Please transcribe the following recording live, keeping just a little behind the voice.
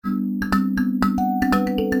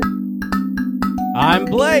I'm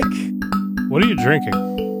Blake. What are you drinking?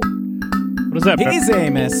 What is that? He's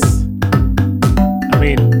Amos. I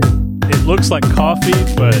mean, it looks like coffee,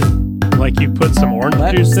 but like you put some orange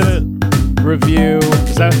juice in it. Review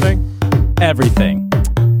Is that a thing? everything.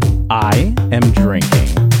 I am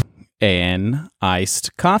drinking an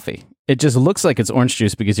iced coffee. It just looks like it's orange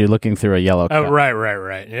juice because you're looking through a yellow cup. Oh,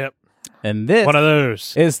 right. Yep. And this One of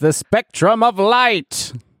those. is the spectrum of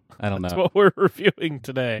light. I don't That's know. what we're reviewing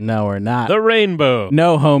today. No, we're not. The rainbow.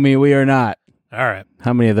 No, homie, we are not. All right.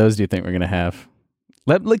 How many of those do you think we're going to have?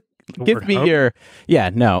 Give me Hope? your...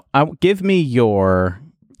 Yeah, no. Give me your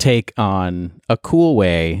take on a cool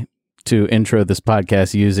way to intro this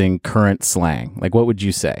podcast using current slang. Like, what would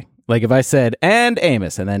you say? Like, if I said, and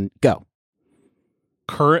Amos, and then go.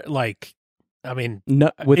 Current, like, I mean,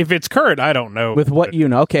 No, if it's current, I don't know. with what you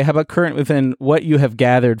know. Okay, how about current within what you have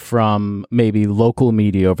gathered from maybe local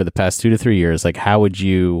media over the past 2 to 3 years? Like,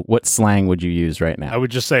 what slang would you use right I now?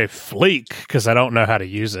 would just say fleek because I don't know how to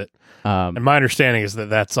use it. And my understanding is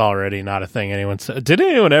that that's already not a thing anyone said. Did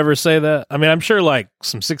anyone ever say that? I mean, I'm sure like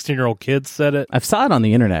some 16-year-old kids said it. I've saw it on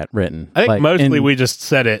the internet written. I think like, mostly we just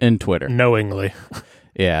said it in Twitter. knowingly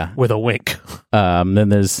Yeah. with a wink. Then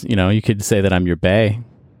there's, you could say that I'm your bae.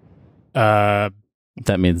 Oh,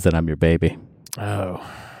 That means that I'm your baby.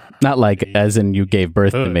 Not like as in you gave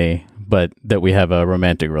birth to me, but that we have a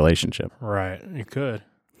romantic relationship. right. You could.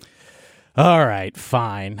 All right,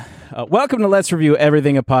 fine. Welcome to Let's Review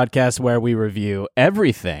Everything, a podcast where we review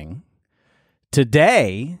everything.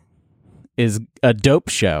 Today is a dope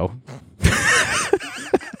show.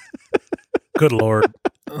 Good Lord.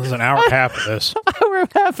 There's an hour and a half of this. Hour and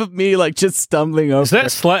a half of me like just stumbling over. Is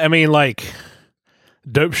that I mean, like,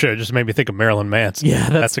 dope show just made me think of Marilyn Manson. Yeah,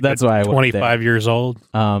 that's a good why I went 25 years old.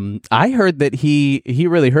 I heard that he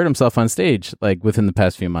really hurt himself on stage like within the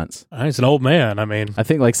past few months. He's an old man. I mean, I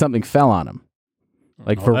think like something fell on him.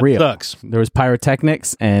 Like for that real. sucks. There was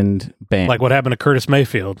pyrotechnics and bam. Like what happened to Curtis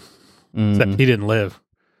Mayfield. Except he didn't live.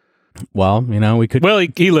 Well, we could, Well,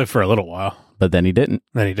 he lived for a little while. but then he didn't.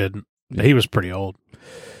 Then he didn't. But he was pretty old.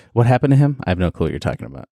 What happened to him? I have no clue what you're talking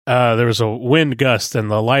about. There was a wind gust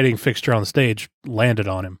and the lighting fixture on the stage landed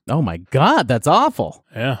on him. Oh my God, that's awful.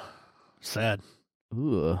 Yeah. Sad.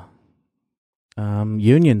 Ooh.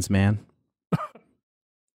 Unions, man.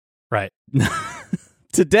 Right.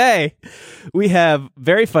 Today, we have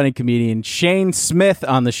very funny comedian Shane Smith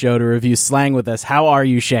on the show to review slang with us. How are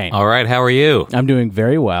you, Shane? All right, how are you? I'm doing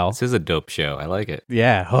very well. This is a dope show. I like it.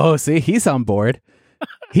 Yeah. Oh, see, he's on board.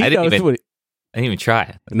 He I didn't knows what. I didn't even try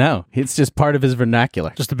it. No, it's just part of his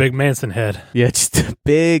vernacular. Just a big Manson head. Yeah, just a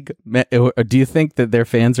big. Do you think that their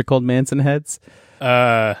fans are called Manson heads?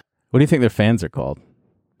 What do you think their fans are called?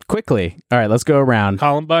 Quickly. All right, let's go around.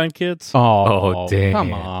 Columbine kids. Oh, damn.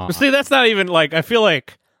 Come on. But see, that's not even like, I feel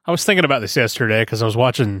like I was thinking about this yesterday because I was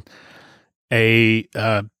watching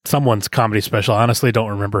someone's comedy special. I honestly don't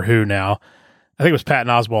remember who now. I think it was Patton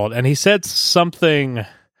Oswalt. And he said something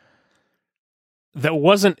that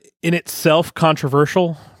wasn't in itself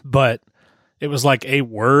controversial, but it was like a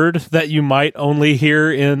word that you might only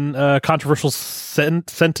hear in controversial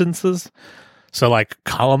sentences. So like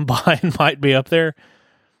Columbine might be up there.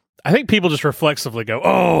 I think people just reflexively go,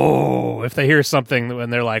 "Oh," if they hear something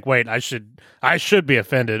and they're like, "Wait, I should be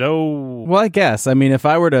offended." Oh, Well, I guess. I mean, if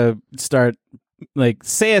I were to start, like,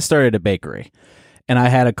 say I started a bakery and I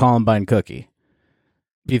had a Columbine cookie,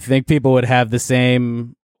 do you think people would have the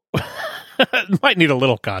same? might need a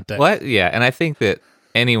little context. What? Yeah, and I think that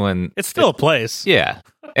anyone... It's still a place. Yeah.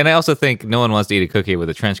 And I also think no one wants to eat a cookie with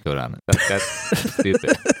a trench coat on it. That's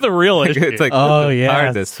stupid. The real issue. It's like Oh, yeah.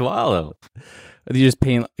 hard to swallow. You just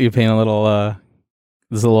paint a little,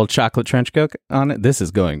 there's a little chocolate trench coat on it. This is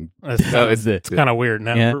going. It's kind of weird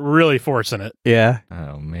now. Yeah. We're really forcing it. Yeah.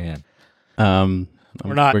 Oh, man.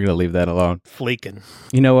 We're not We're gonna leave that alone. fleeking.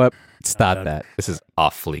 You know what? Stop that. This is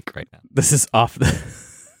off fleek right now. This is off the.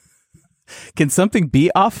 Can something be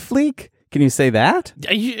off fleek? Can you say that?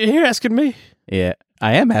 You're asking me? Yeah,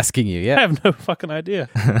 I am asking you. I Yeah. have no fucking idea.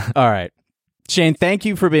 All right. Shane, thank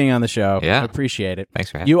you for being on the show. Yeah. I appreciate it. Thanks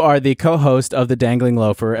for having You are the co-host of The Dangling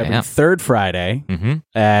Loafer every am. third Friday me. Mm-hmm.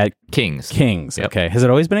 at Kings. Kings. Yep. Okay. Has it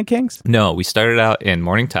always been at Kings? No, we started out in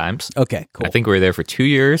Morning Times. Okay, cool. I think we were there for 2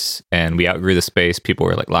 years, and we outgrew the space. People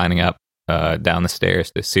were like lining up down the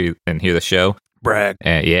stairs to see and hear the show. Brag.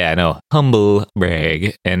 And yeah, I know. Humble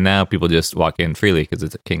brag. And now people just walk in freely because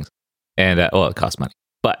it's at King's. And, it costs money.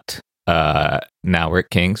 But now we're at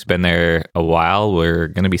King's. Been there a while. We're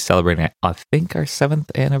going to be celebrating, I think, our 7th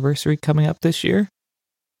anniversary coming up this year.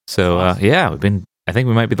 So, yeah, I think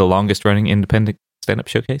we might be the longest running independent stand-up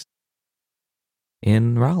showcase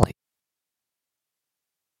in Raleigh.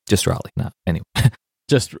 Just Raleigh, not anyway.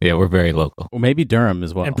 Just Yeah, we're very local. or maybe Durham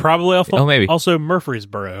as well. And probably maybe. also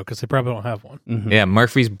Murfreesboro, because they probably don't have one. Mhm. Yeah,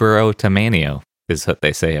 Murfreesboro to Manio is what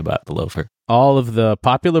they say about the loafer. All of the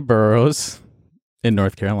popular boroughs in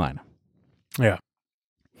North Carolina. Yeah.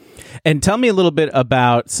 And tell me a little bit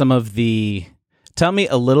about how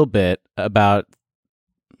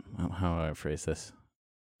do I phrase this?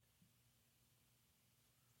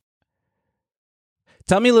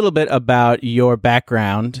 Tell me a little bit about your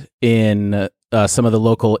background in some of the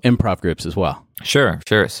local improv groups as well. Sure.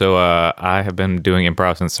 So I have been doing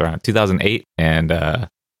improv since around 2008, and I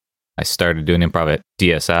started doing improv at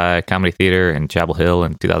DSI Comedy Theater in Chapel Hill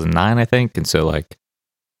in 2009, I think. And so, like,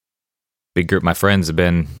 big group of my friends have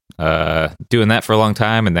been doing that for a long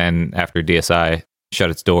time. And then after DSI shut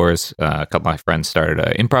its doors, a couple of my friends started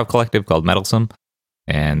an improv collective called Meddlesome,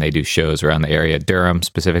 and they do shows around the area, Durham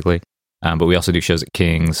specifically. But we also do shows at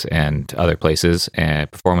King's and other places and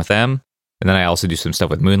perform with them. And then I also do some stuff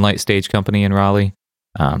with Moonlight Stage Company in Raleigh.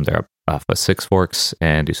 They're up off of Six Forks,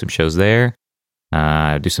 and do some shows there.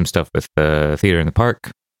 Do some stuff with the Theater in the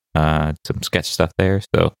Park, some sketch stuff there.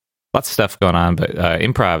 So lots of stuff going on, but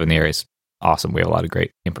improv in the area is awesome. We have a lot of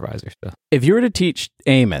great improvisers. So. If you were to teach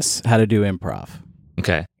Amos how to do improv,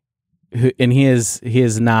 Okay. and he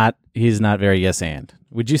is not very yes and.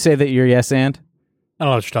 Would you say that you're yes and? I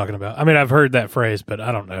don't know what you're talking about. I mean, I've heard that phrase, but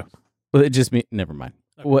I don't know. Well, it just never mind.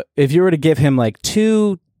 What if you were to give him like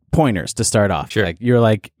 2 pointers to start off? Sure. Like you're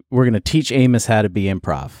like, we're going to teach Amos how to be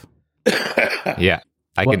improv. Yeah.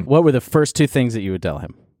 What were the first 2 things that you would tell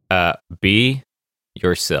him? Be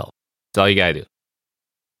yourself. That's all you gotta do.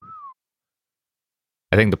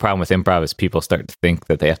 I think the problem with improv is people start to think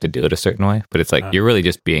that they have to do it a certain way, but it's like you're really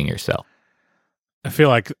just being yourself. I feel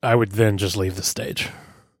like I would then just leave the stage.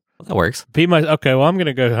 Well, that works. Okay, well, I'm going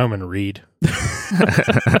to go home and read.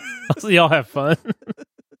 Y'all have fun.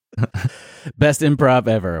 Best improv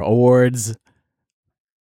ever. Awards.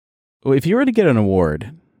 Well, if you were to get an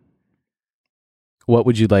award, what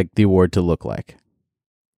would you like the award to look like?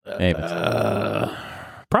 Amos.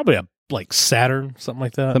 Probably a Saturn, something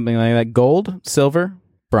like that. Something like that. Gold, silver,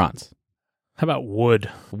 bronze. How about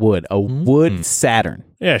wood? Wood. A wood Saturn.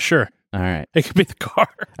 Yeah, sure. All right. It could be the car.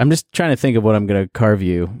 I'm just trying to think of what I'm going to carve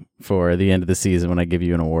you for the end of the season when I give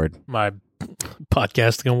you an award. My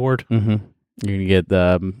podcasting award. Mm-hmm. You're going to get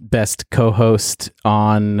the best co-host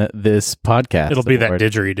on this podcast. It'll be award.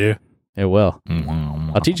 that didgeridoo. It will.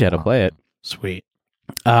 Mm-hmm. I'll teach you how to play it. Sweet.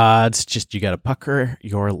 It's just you got to pucker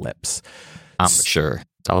your lips. Embouchure.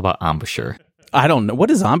 It's all about embouchure. I don't know.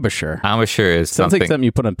 What is embouchure? Embouchure is Sounds like something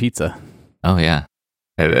you put on pizza. Oh, yeah.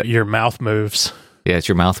 Your mouth moves. Yeah, it's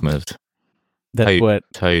your mouth moved. That's what.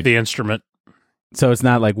 The instrument. So it's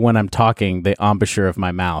not like when I'm talking, the embouchure of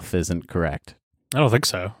my mouth isn't correct. I don't think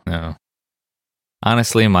so. No.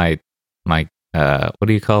 Honestly, my what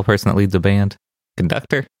do you call a person that leads a band?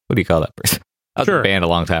 Conductor? What do you call that person? I was in a band a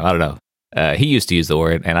long time. I don't know. He used to use the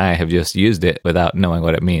word, and I have just used it without knowing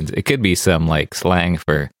what it means. It could be some like slang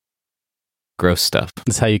for gross stuff.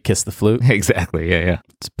 That's how you kiss the flute. Exactly. Yeah.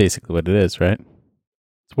 It's basically what it is, right?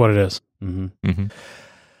 It's what it is. Mm-hmm. Mm-hmm.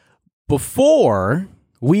 Before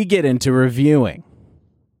we get into reviewing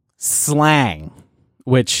slang,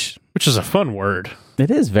 which is a fun word.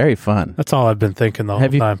 It is very fun. That's all I've been thinking the whole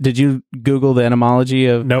time. Did you Google the etymology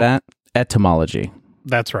of that? Etymology.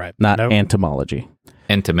 That's right. Not entomology.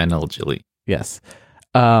 Entomology. Yes.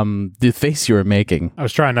 The face you were making. I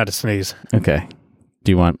was trying not to sneeze. Okay.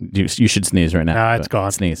 You should sneeze right now. No, it's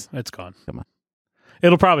gone. Sneeze. It's gone. Come on.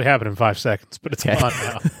 It'll probably happen in 5 seconds, but it's gone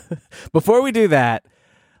now. Before we do that,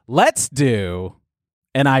 let's do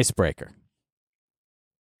an icebreaker.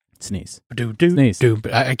 Sneeze. Sneeze.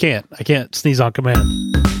 I can't sneeze on command.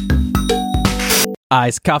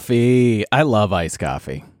 Iced coffee. I love iced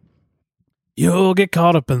coffee. You'll get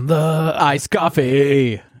caught up in the iced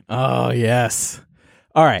coffee. Oh, yes.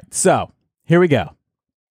 All right. So here we go.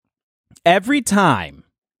 Every time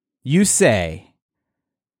you say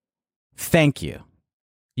thank you,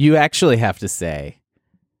 you actually have to say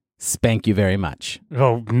spank you very much.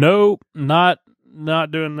 Oh, no, not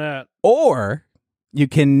doing that. Or you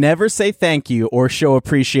can never say thank you or show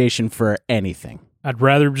appreciation for anything. I'd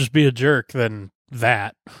rather just be a jerk than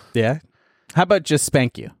that. Yeah? How about just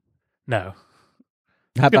spank you? No.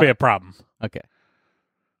 How It's going to be a problem. Okay.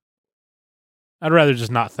 I'd rather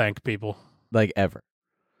just not thank people. Like ever.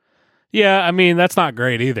 Yeah, I mean, that's not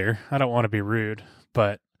great either. I don't want to be rude,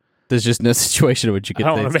 but there's just no situation in which you I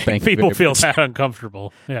don't want to make people feel that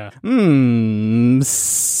uncomfortable. Yeah. I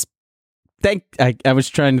was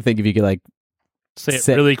trying to think if you could like say it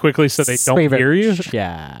really quickly so they don't hear you.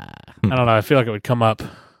 Yeah. I don't know. I feel like it would come up.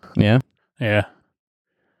 Yeah? Yeah.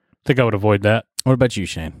 think I would avoid that. What about you,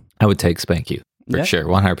 Shane? I would take spank you for Yeah. sure,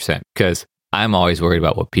 100%. Because I'm always worried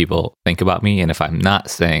about what people think about me, and if I'm not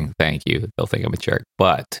saying thank you, they'll think I'm a jerk.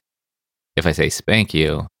 But if I say spank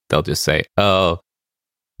you, they'll just say, "Oh,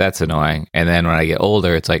 that's annoying." And then when I get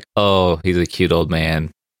older, it's like, "Oh, he's a cute old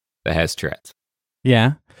man that has Tourette's."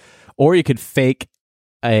 Yeah. Or you could fake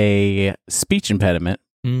a speech impediment,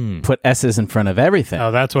 put S's in front of everything.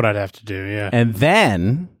 Oh, that's what I'd have to do. Yeah, And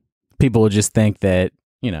then people will just think that,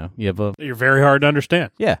 you have a... you're very hard to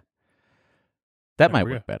understand. Yeah. That There might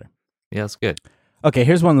we work better. Yeah, that's good. Okay,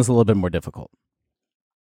 here's one that's a little bit more difficult.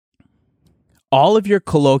 All of your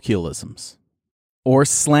colloquialisms or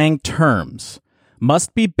slang terms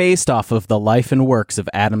must be based off of the life and works of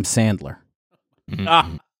Adam Sandler. Mhm.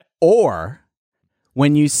 Ah. Or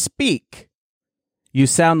when you speak, you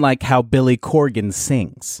sound like how Billy Corgan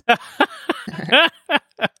sings.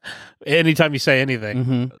 Anytime you say anything,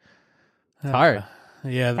 Mm-hmm. Hard.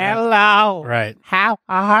 Yeah. Hello. Right. How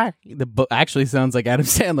are you? The book actually sounds like Adam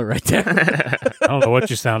Sandler right there. I don't know what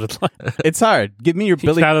you sounded like. It's hard. Give me your You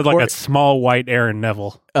Billy sounded like a small white Aaron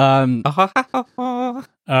Neville.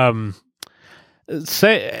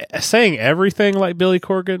 Saying everything like Billy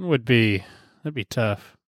Corgan that'd be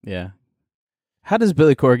tough. Yeah. How does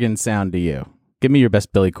Billy Corgan sound to you? Give me your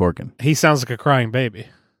best Billy Corgan. He sounds like a crying baby.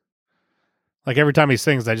 Like every time he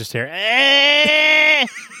sings, I just hear, "Eh."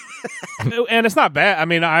 And it's not bad. I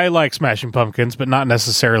mean, I like Smashing Pumpkins, but not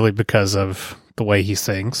necessarily because of the way he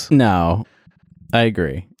sings. No, I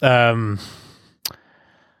agree. And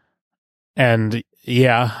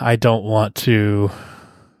yeah, I don't want to,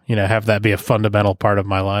 have that be a fundamental part of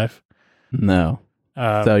my life. No.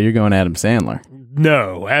 So you're going Adam Sandler.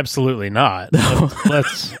 No, absolutely not.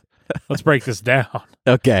 Let's break this down.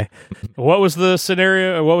 Okay. What was the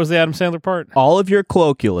scenario? What was the Adam Sandler part? All of your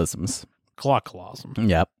colloquialisms. Colloquialism.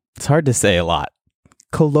 Yep. It's hard to say a lot.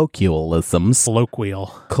 Colloquialisms. Colloquial.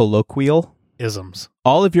 Colloquial. Isms.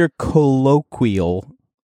 All of your colloquial.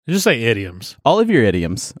 Just say idioms. All of your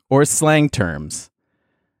idioms or slang terms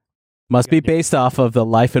must be based off of the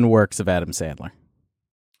life and works of Adam Sandler.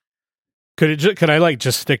 Could I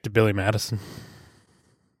just stick to Billy Madison?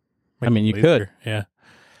 I mean, you Make it could. easier.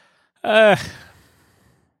 Yeah.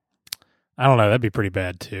 I don't know. That'd be pretty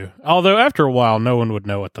bad too. Although after a while, no one would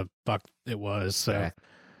know what the fuck it was. So Right.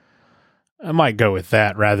 I might go with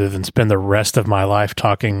that rather than spend the rest of my life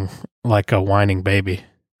talking like a whining baby.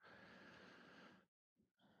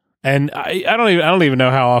 And I don't even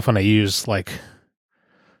know how often I use like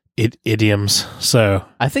idioms. So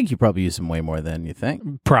I think you probably use them way more than you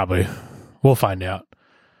think. probably we'll find out.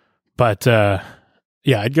 But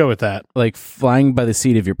yeah, I'd go with that. Like flying by the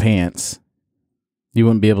seat of your pants. You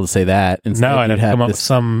wouldn't be able to say that. Instead, No, I'd you'd have to come up with this,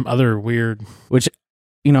 some other weird. which,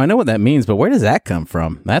 I know what that means, but where does that come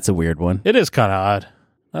from? That's a weird one. It is kind of odd.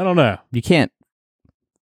 I don't know. You can't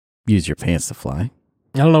use your pants to fly.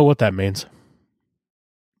 I don't know what that means.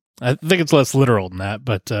 I think it's less literal than that,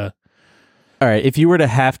 but All right, if you were to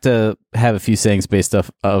have a few sayings based off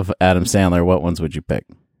of Adam Sandler, what ones would you pick?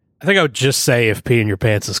 I think I would just say if peeing your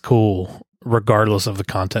pants is cool, regardless of the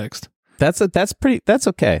context. That's okay.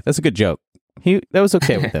 That's a good joke. That was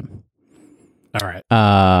okay with him. All right.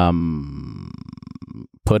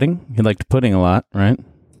 Pudding. He liked pudding a lot, right?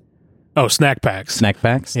 Oh, snack packs. Snack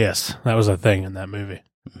packs. Yes, that was a thing in that movie.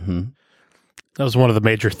 Mm-hmm. That was one of the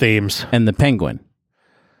major themes. And the penguin.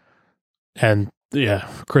 And yeah,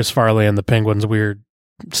 Chris Farley and the Penguins' weird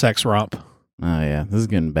sex romp. Oh yeah, this is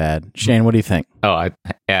getting bad. Shane, what do you think? Oh,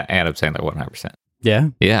 Adam Sandler, 100%. Yeah.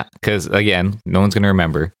 Yeah, because again, no one's going to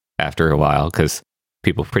remember after a while because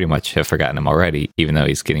people pretty much have forgotten him already, even though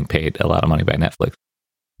he's getting paid a lot of money by Netflix.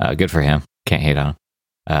 Good for him. Can't hate on him.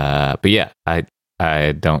 But yeah, I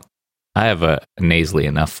have a nasally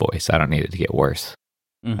enough voice. I don't need it to get worse.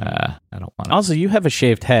 Mhm. I don't want to. Also, you have a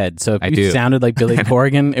shaved head, so if I you do. sounded like Billy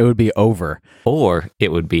Corgan, it would be over. Or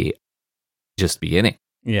it would be just beginning.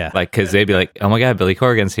 Yeah. Like, because they'd be like, oh my God, Billy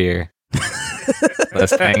Corgan's here.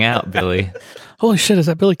 Let's hang out, Billy. Holy shit, is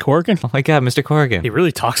that Billy Corgan? Oh my God, Mr. He Corgan.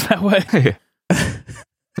 really talks that way.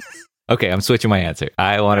 Okay, I'm switching my answer.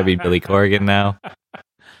 I want to be Billy Corgan now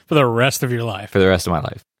For the rest of your life. for the rest of my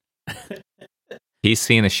life. He's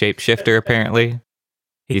seen a shapeshifter, apparently.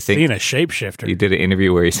 He's think- seen a shapeshifter. He did an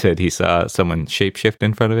interview where he said he saw someone shapeshift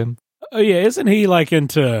in front of him. Oh yeah, isn't he like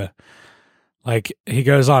into like he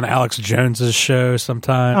goes on Alex Jones's show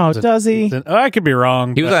sometimes? Oh, does he? I could be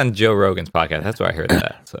wrong. He was but- on Joe Rogan's podcast. That's where I heard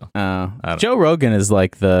that. So Oh. I don't- Joe Rogan is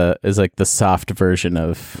like the soft version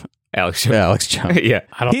of Alex Jones. Alex Jones. Yeah.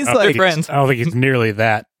 I don't, He's I don't like- think he's- I don't think he's nearly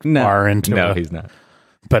that No. far into No, it. he's not.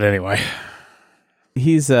 But anyway,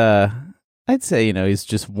 He's I'd say, he's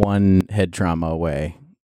just one head trauma away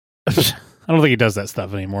I don't think he does that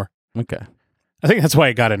stuff anymore. Okay. I think that's why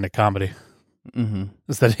he got into comedy. Mm-hmm.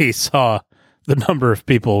 Is that he saw the number of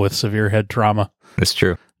people with severe head trauma That's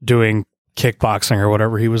true. doing kickboxing or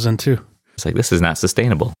whatever he was into. It's like, this is not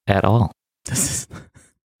sustainable at all.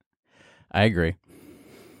 I agree.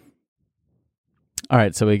 All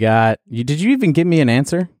right, so we got you. Did you even give me an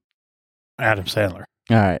answer? Adam Sandler.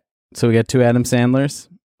 All right, so we got 2 Adam Sandlers.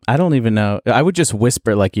 I don't even know. I would just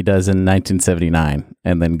whisper like he does in 1979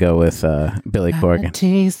 and then go with Billy Corgan.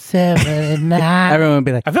 1979. Everyone would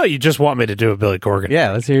be like, I feel like you just want me to do a Billy Corgan.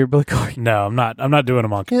 yeah, let's hear your Billy Corgan. No, I'm not. I'm not doing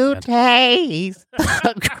him on Two command. days.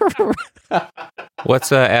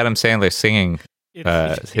 What's Adam Sandler singing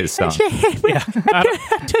his song? Yeah, I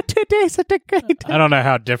 2 days at the great. I don't know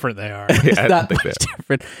how different they are. It's I not don't think much that.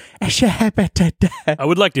 different. I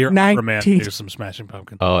would like to hear 19. Aquaman do some Smashing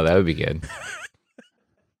Pumpkins, Oh, that would be good.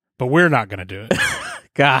 but we're not going to do it.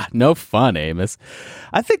 God, no fun, Amos.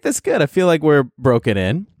 I think that's good. I feel like we're broken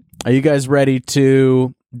in. Are you guys ready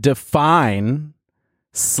to define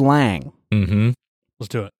slang? Mm-hmm. Let's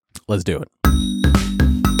do it. Let's do it.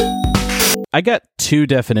 I got 2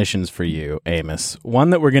 definitions for you, Amos. One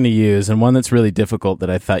that we're going to use and one that's really difficult that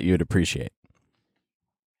I thought you would appreciate.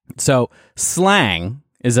 So, slang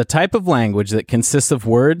is a type of language that consists of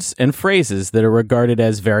words and phrases that are regarded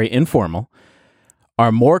as very informal,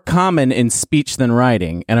 are more common in speech than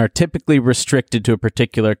writing, and are typically restricted to a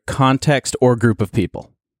particular context or group of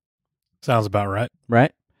people. Sounds about right.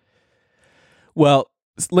 Right? Well,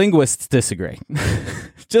 linguists disagree.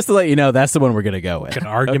 Just to let you know, that's the one we're going to go with. An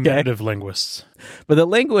argumentative linguists. But the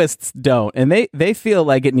linguists don't, and they feel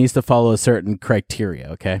like it needs to follow a certain criteria,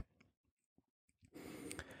 okay?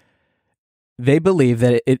 They believe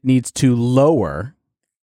that it needs to lower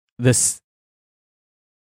this.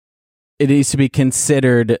 It needs to be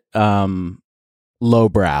considered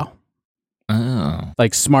lowbrow. Oh.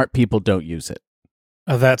 Like smart people don't use it,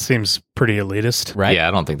 Oh, that seems pretty elitist. right? Yeah,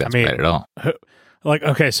 I don't think that's I mean- right at all. Like,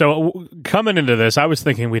 okay, so coming into this, I was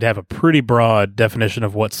thinking we'd have a pretty broad definition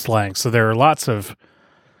of what's slang. So there are lots of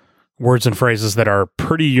words and phrases that are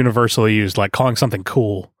pretty universally used, like calling something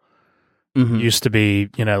cool Mhm. used to be,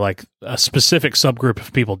 like a specific subgroup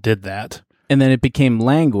of people did that. And then it became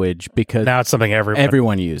language because Now it's something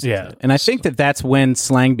everyone uses Yeah. it. And I think that that's when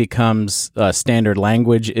slang becomes standard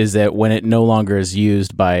language, is that when it no longer is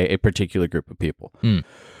used by a particular group of people.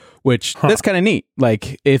 Which that's kind of neat.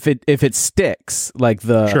 Like if it sticks, like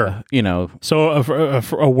the Sure. So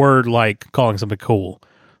a word like calling something cool,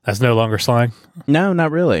 that's no longer slang? no,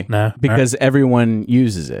 not really. No. Because everyone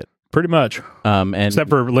uses it. Pretty much. And Except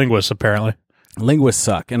for linguists, apparently. linguists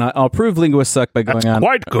suck, and I'll prove linguists suck by going That's on.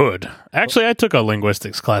 quite good. Actually, I took a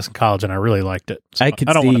linguistics class in college and I really liked it. So I could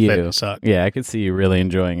don't see want to you. say it suck. Yeah, I could see you really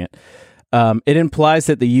enjoying it. It implies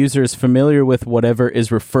that the user is familiar with whatever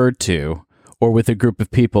is referred to, or with a group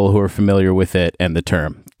of people who are familiar with it and the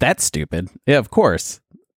term. That's stupid. Yeah, of course.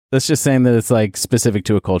 That's just saying that it's like specific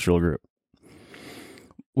to a cultural group.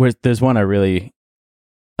 Where there's one I really,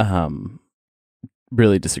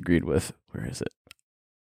 really disagreed with. Where is it?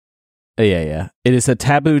 Oh, yeah. It is a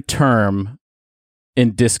taboo term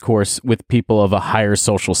in discourse with people of a higher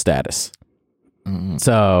social status. Mm.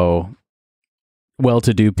 So,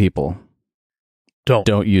 well-to-do people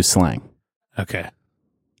don't use slang. Okay.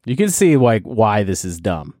 You can see like why this is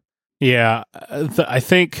dumb. Yeah, I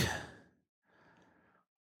think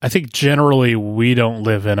generally we don't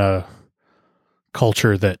live in a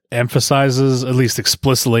culture that emphasizes, at least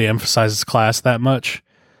explicitly emphasizes, class that much.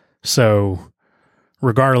 So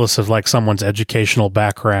regardless of like someone's educational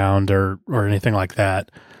background or anything like that,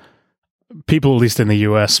 people, at least in the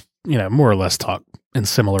US, more or less talk in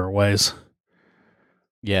similar ways.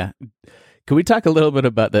 Yeah. Can we talk a little bit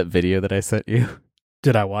about that video that I sent you?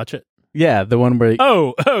 Did I watch it? Yeah, the one where...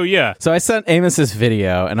 Oh yeah. So I sent Amos this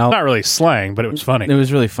video, and Not really slang, but it was funny. It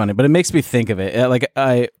was really funny, but it makes me think of it.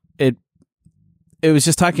 It was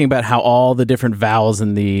just talking about how all the different vowels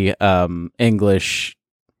in the English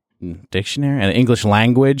dictionary and English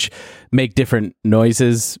language make different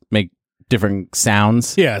noises, make different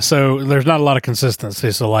sounds. Yeah, so there's not a lot of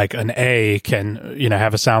consistency. So like an A can,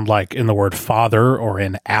 have a sound like in the word father or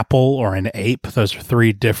in apple or in ape. Those are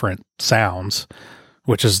 3 different sounds,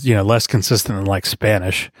 which is, less consistent than like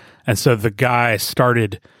Spanish. And so the guy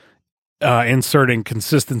started inserting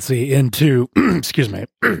consistency into, excuse me,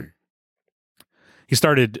 he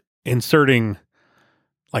started inserting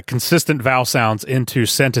like consistent vowel sounds into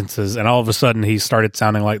sentences, and all of a sudden he started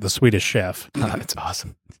sounding like the Swedish Chef. Oh, that's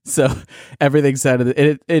awesome. So everything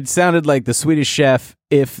sounded... It sounded like the Swedish Chef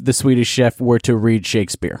if the Swedish Chef were to read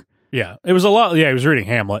Shakespeare. Yeah, it was a lot. Yeah, he was reading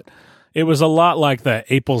Hamlet. It was a lot like the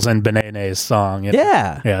Apples and Bananas song. You know?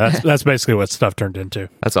 Yeah. Yeah, that's basically what stuff turned into.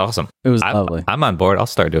 That's awesome. It was lovely. I'm on board. I'll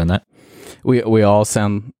start doing that. We all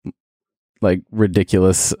sound like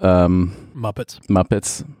ridiculous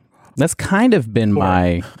Muppets. That's kind of been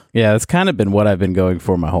that's kind of been what I've been going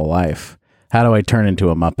for my whole life. How do I turn into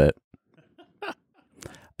a Muppet?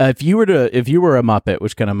 If you were a Muppet,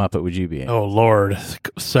 which kind of Muppet would you be? Oh Lord,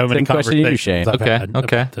 so many Same question to you, conversations Shane. I've had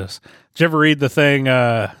about this. Did you ever read the thing?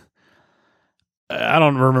 I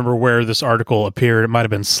don't remember where this article appeared. It might have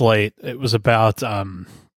been Slate. It was about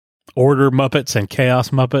Order Muppets and Chaos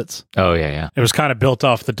Muppets. Oh yeah. It was kind of built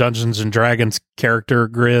off the Dungeons and Dragons character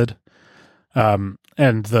grid, and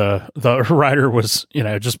the writer was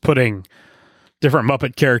just putting different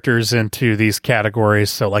Muppet characters into these categories.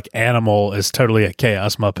 So like Animal is totally a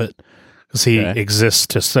Chaos Muppet because he exists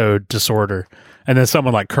to sow disorder. And then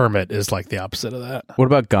someone like Kermit is like the opposite of that. What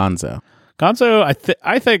about Gonzo? Gonzo,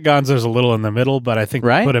 I think Gonzo's a little in the middle, but I think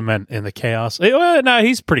we put him in the chaos. No,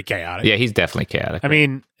 he's pretty chaotic. Yeah, he's definitely chaotic. I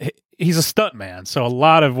mean, he's a stunt man. So a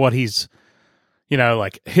lot of what he's,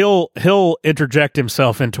 like he'll interject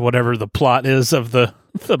himself into whatever the plot is of the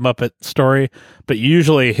Muppet story, but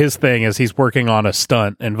usually his thing is he's working on a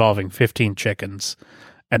stunt involving 15 chickens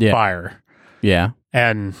and fire. Yeah.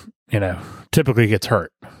 And, typically gets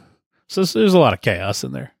hurt. So there's a lot of chaos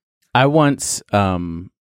in there. I once, how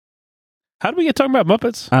do we get talking about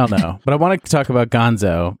Muppets? I don't know, but I want to talk about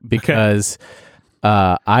Gonzo because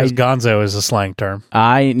Gonzo is a slang term.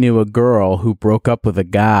 I knew a girl who broke up with a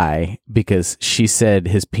guy because she said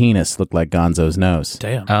his penis looked like Gonzo's nose.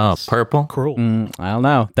 Damn. Oh, purple? Cruel. I don't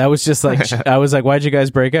know. That was just like, I was like, why'd you guys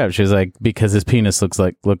break up? She was like, because his penis looked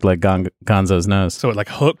like Gonzo's nose. So it like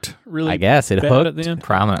hooked really? I guess it bad hooked at the end?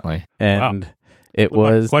 Prominently. And it With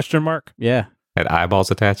was question mark? Yeah. Had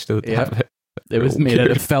eyeballs attached to the top of it. It was made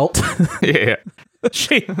out of felt. Yeah.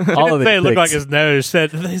 She All of didn't say it looked like dicks. his nose.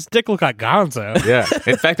 Said his dick looked like Gonzo. Yeah.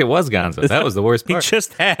 In fact, it was Gonzo. That was the worst He part.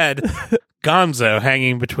 just had Gonzo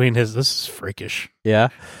hanging between his. This is freakish. Yeah.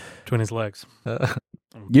 Between his legs.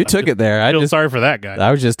 You took it there. I feel sorry for that guy.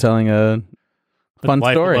 I was just telling a fun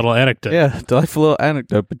Delightful story. little anecdote. Yeah, delightful little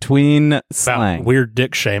anecdote between About slang. weird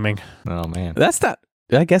dick shaming. Oh, man. That's not.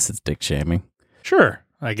 I guess it's dick shaming. Sure,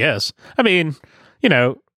 I guess. I mean,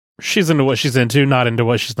 she's into what she's into, not into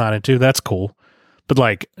what she's not into. That's cool. But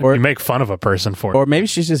like, Or- you make fun of a person for it. Or maybe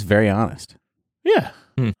she's just very honest. Yeah.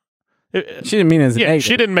 Hmm. She didn't mean it as Yeah, negative.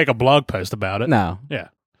 she didn't make a blog post about it. No. Yeah.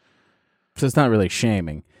 So it's not really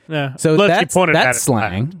shaming. Yeah. So Unless you that's pointed at that's it.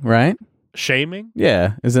 slang, right? Shaming?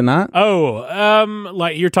 Yeah, is it not? Oh,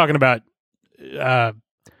 like you're talking about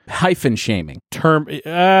Hyphen shaming. term.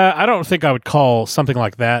 I don't think I would call something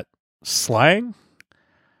like that slang,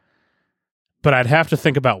 but I'd have to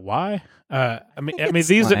think about why. I mean, it's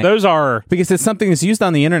these slang. those are Because it's something that's used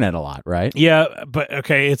on the internet a lot, right? yeah, but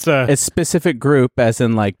okay, it's a A specific group, as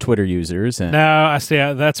in like Twitter users and no. I see.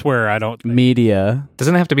 That's where I don't. media,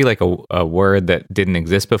 Doesn't it have to be like a word that didn't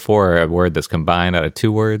exist before, or a word that's combined out of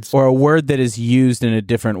two words? or a word that is used in a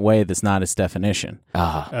different way that's not its definition,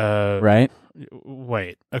 right?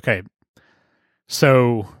 Wait. Okay.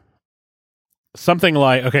 So something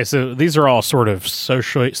like so these are all sort of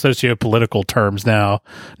socio-political terms now.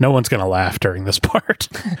 No one's going to laugh during this part.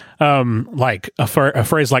 Like a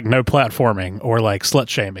phrase like no platforming or like slut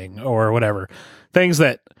shaming or whatever. Things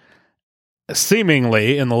that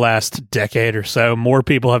seemingly in the last decade or so, more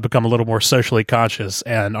people have become a little more socially conscious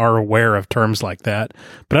and are aware of terms like that.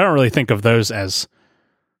 But I don't really think of those as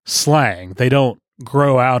slang. They don't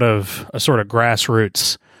grow out of a sort of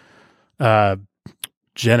grassroots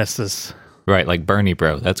genesis. Right, like Bernie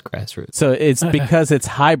Bro. That's grassroots. So it's because it's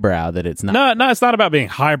highbrow that it's not. No, it's not about being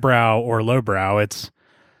highbrow or lowbrow.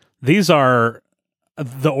 These are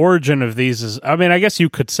the origin of these is. I mean, I guess you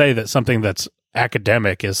could say that something that's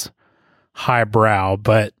academic is highbrow,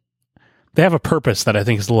 but they have a purpose that I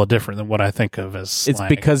think is a little different than what I think of as slang. It's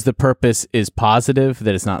because the purpose is positive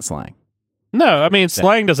that it's not slang. No, I mean,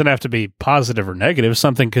 slang doesn't have to be positive or negative.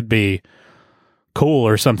 Something could be cool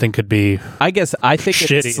or something could be I think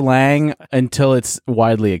shitty. it's slang until it's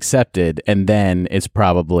widely accepted, and then it's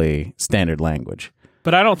probably standard language.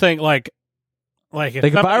 But I don't think like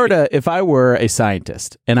if I were a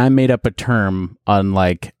scientist and I made up a term on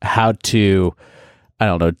like how to, I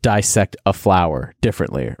don't know, dissect a flower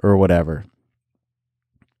differently or whatever,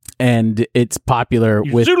 and it's popular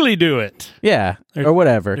you with usually do it. yeah There's- or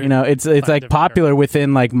whatever, there's you know, it's like scientific popular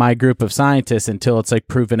within like my group of scientists until it's like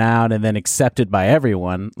proven out and then accepted by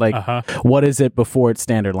everyone. Like, what is it before it's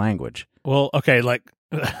standard language? Well, okay, like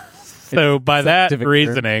so by that scientific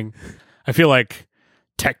reasoning, I feel like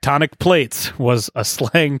tectonic plates was a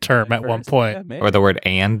slang term at one point. Yeah, Or the word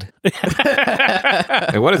 "and."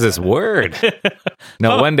 Like, what is this word?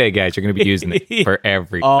 No, one day, guys, you're going to be using it for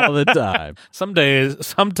everything. all the time.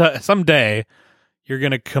 Someday, you're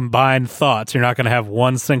going to combine thoughts. You're not going to have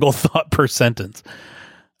one single thought per sentence.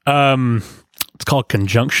 It's called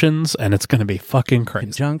conjunctions, and it's going to be fucking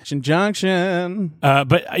crazy. Junction.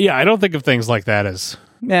 But yeah, I don't think of things like that as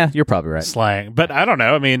Yeah, you're probably right. slang. But I don't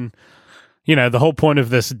know. I mean, the whole point of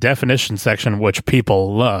this definition section, which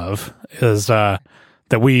people love, is that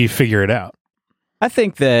we figure it out. I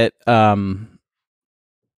think that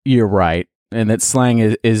you're right, and that slang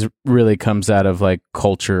is really comes out of like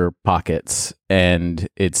culture pockets, and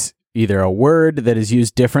it's either a word that is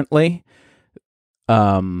used differently.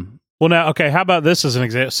 Well, now, okay, how about this as an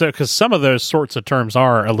example? So, because some of those sorts of terms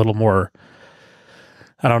are a little more,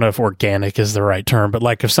 I don't know if organic is the right term, but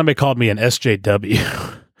like if somebody called me an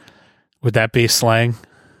SJW, would that be slang?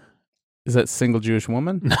 Is that single Jewish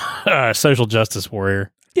woman? Social justice warrior.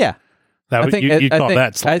 Yeah, That would, you'd call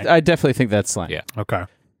that slang. I definitely think that's slang. Yeah. Okay.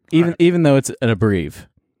 Even though it's an abreve.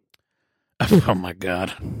 Oh my god.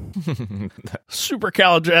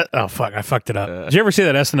 Supercalifragilistic. Oh fuck, I fucked it up. Did you ever see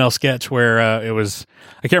that SNL sketch where it was?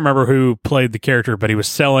 I can't remember who played the character, but he was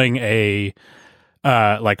selling a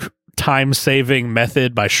like time saving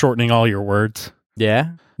method by shortening all your words.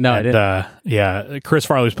 Yeah. No, I didn't. Yeah, Chris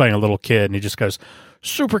Farley was playing a little kid, and he just goes,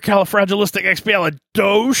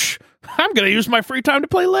 "Supercalifragilisticexpialidocious. I'm going to use my free time to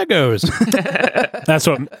play Legos." That's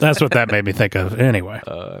what that made me think of. Anyway,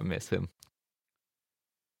 I miss him.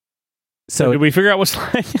 so did we figure out what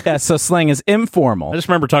slang? Yeah, so slang is informal. I just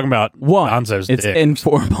remember talking about Gonzo's It's dick.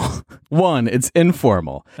 informal. One, it's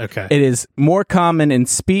informal. Okay. It is more common in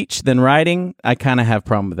speech than writing. I kind of have a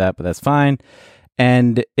problem with that, but that's fine.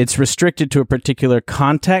 And it's restricted to a particular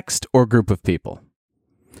context or group of people.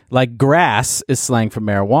 Like grass is slang for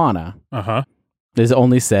marijuana. Uh-huh. Is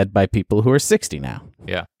only said by people who are 60 now.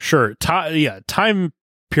 Yeah. Sure. Time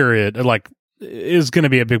period is going to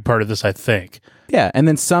be a big part of this, I think. Yeah, and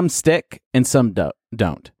then some stick and some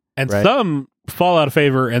don't. And Right. some fall out of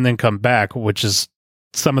favor and then come back, which is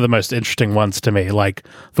some of the most interesting ones to me. Like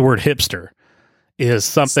the word hipster is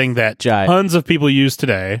something that Jive. tons of people use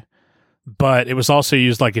today, but it was also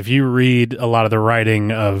used, like if you read a lot of the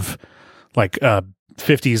writing of like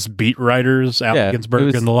 50s beat writers, Allen Yeah, Ginsberg it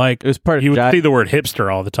was- and the like, It was part of you would jive, see the word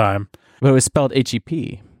hipster all the time. but it was spelled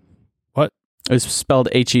H-E-P. What? It was spelled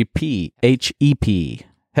H-E-P. H-E-P.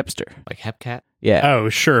 Hipster. Like Hepcat? Yeah. Oh,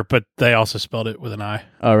 sure, but they also spelled it with an I.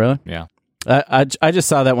 Oh, really? Yeah. I just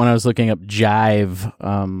saw that when I was looking up jive.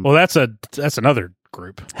 Well, that's another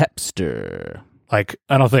group. Hipster. Like,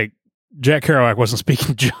 I don't think Jack Kerouac wasn't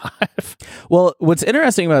speaking jive. Well, what's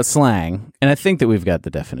interesting about slang, and I think that we've got the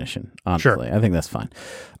definition, honestly. Sure. I think that's fine,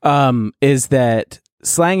 is that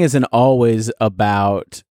slang isn't always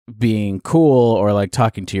about being cool or like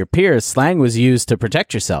talking to your peers. Slang was used to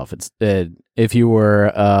protect yourself. It's if you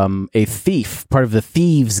were a thief, part of the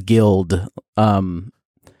Thieves Guild.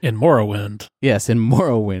 In Morrowind. Yes, in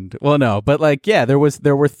Morrowind. Well, no, but like, yeah, there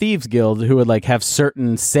were Thieves Guild who would like have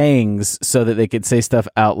certain sayings so that they could say stuff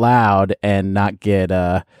out loud and not get,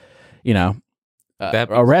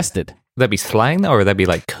 arrested. Would that be slang, though, or would that be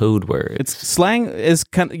like code words? It's slang is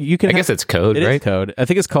kind of, you can. I guess it's code, It is right? code. I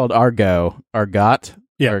think it's called argot.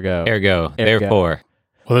 Yeah. Argot. Ergo. Therefore.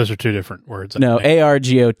 Well, those are two different words. I No, think.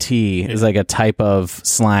 ARGOT is like a type of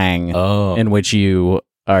slang Oh. in which you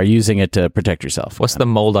are using it to protect yourself. What's the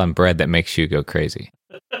mold on bread that makes you go crazy?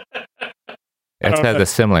 It has a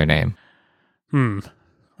similar name.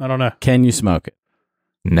 I don't know. Can you smoke it?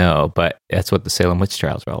 No, but that's what the Salem witch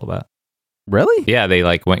trials are all about. Really? Yeah, they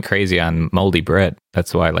like went crazy on moldy bread.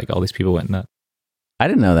 That's why like all these people went nuts. I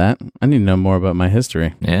didn't know that. I need to know more about my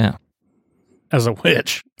history. Yeah. As a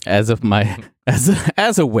witch. As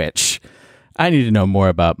a witch, I need to know more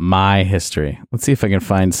about my history. Let's see if I can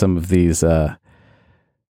find some of these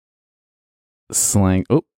slang.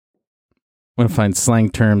 Oh, I'm gonna find slang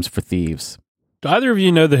terms for thieves. Do either of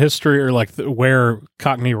you know the history or like where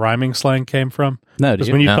Cockney rhyming slang came from? No, do Because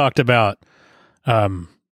you? when you No. talked about,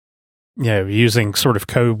 using sort of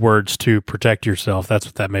code words to protect yourself, that's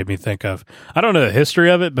what that made me think of. I don't know the history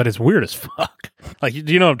of it, but it's weird as fuck. Like,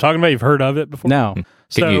 do you know what I'm talking about? You've heard of it before? No.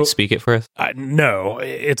 Can you speak it for us? No,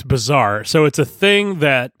 it's bizarre. So it's a thing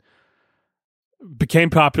that became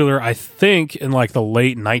popular, I think, in like the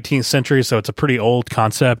late 19th century. So it's a pretty old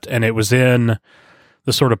concept, and it was in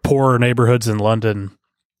the sort of poorer neighborhoods in London,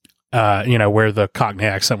 where the Cockney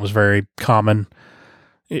accent was very common.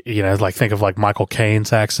 Like think of like Michael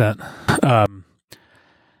Caine's accent.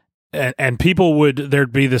 And people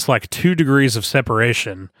there'd be this like 2 degrees of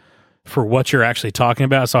separation for what you're actually talking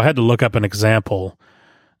about. So I had to look up an example.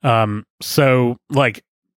 So like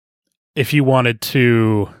if you wanted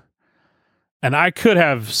to, and I could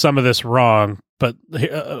have some of this wrong, but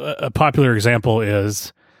a popular example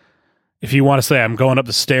is if you want to say I'm going up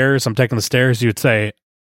the stairs, I'm taking the stairs, you would say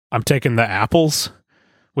I'm taking the apples,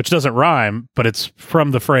 which doesn't rhyme, but it's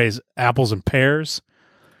from the phrase apples and pears.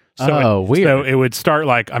 So weird. So it would start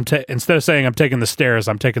like instead of saying I'm taking the stairs,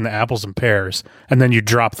 I'm taking the apples and pears, and then you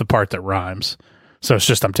drop the part that rhymes. So it's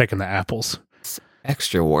just I'm taking the apples.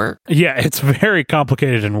 Extra work. Yeah, it's very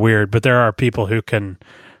complicated and weird, but there are people who can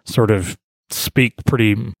sort of speak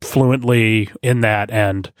pretty fluently in that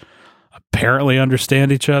and apparently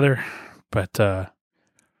understand each other. But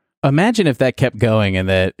imagine if that kept going and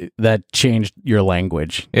that changed your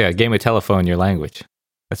language. Yeah, a game of telephone, your language.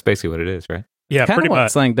 That's basically what it is, right? yeah, Kind pretty of what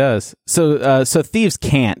much. slang does. So thieves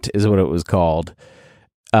can't is what it was called.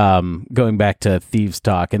 Going back to thieves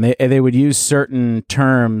talk, and they would use certain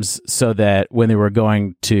terms so that when they were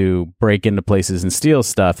going to break into places and steal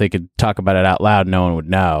stuff, they could talk about it out loud. No one would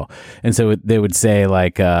know, and so they would say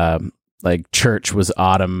like church was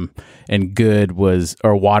autumn and good was,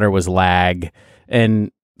 or water was lag and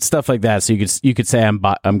stuff like that. So you could say I'm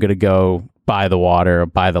going to go buy the water or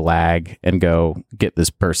buy the lag and go get this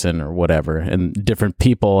person or whatever. And different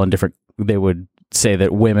people and they would say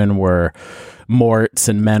that women were morts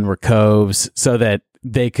and men were coves so that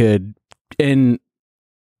they could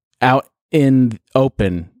out in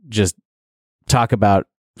open just talk about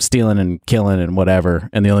stealing and killing and whatever.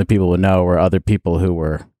 And the only people would know were other people who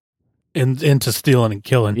were into stealing and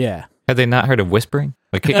killing. yeah. Have they not heard of whispering?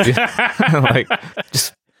 Like, like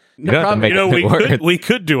just you don't have to make it we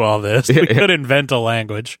could do all this. Yeah, We yeah. could invent a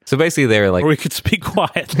language, So basically, they were like, or we could speak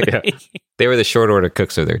quietly. Yeah. they were the short order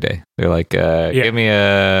cooks of their day. They're like, give me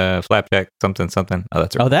a flapjack, something. Oh,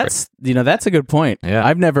 that's right. Oh, that's that's a good point. Yeah.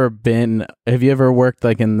 I've never been. Have you ever worked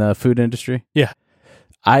like in the food industry? Yeah.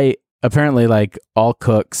 I apparently like all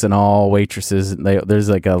cooks and all waitresses. There's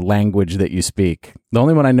like a language that you speak. The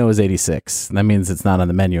only one I know is 86. That means it's not on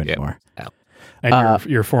the menu anymore. And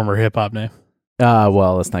your former hip hop name.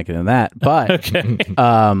 Well, let's not get into that. But Okay.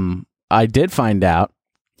 I did find out,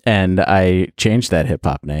 and I changed that hip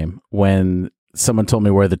hop name when someone told me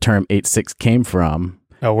where the term 86 came from.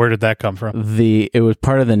 Oh, where did that come from? It was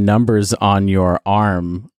part of the numbers on your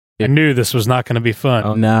arm. I knew this was not going to be fun.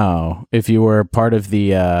 Oh no! If you were part of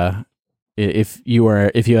the, if you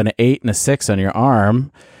had an 8 and a 6 on your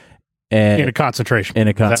arm, In a concentration. in a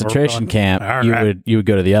Is that where we're concentration going? camp, All you right. would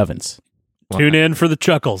go to the ovens. Tune in for the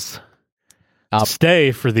chuckles. I'll-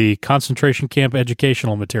 Stay for the concentration camp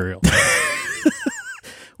educational material.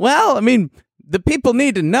 Well, I mean, the people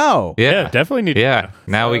need to know. Yeah, definitely need to Yeah. know.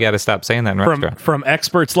 Now we got to stop saying that in restaurants. from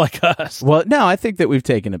experts like us. Well, no, I think that we've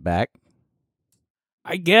taken it back.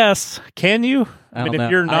 I guess. Can you? I mean, don't if know.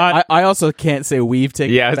 you're not, I also can't say we've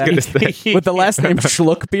taken Yeah, I it was back. gonna say. With the last name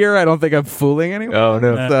Schluckbeer, I don't think I'm fooling anyone. Oh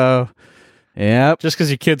no. So, yep. just because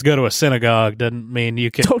your kids go to a synagogue doesn't mean you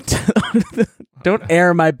can. Don't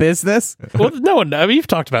air my business. Well, no one. I mean, you've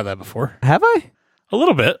talked about that before. Have I? A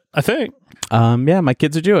little bit, I think. Yeah, my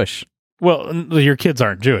kids are Jewish. Well, your kids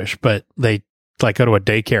aren't Jewish, but they like go to a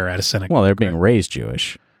daycare at a synagogue. Well, they're being raised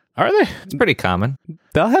Jewish. Are they? It's pretty common.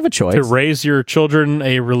 They'll have a choice. To raise your children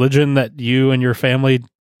a religion that you and your family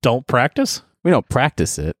don't practice? We don't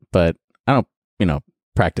practice it, but I don't,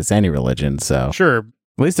 practice any religion. So Sure. at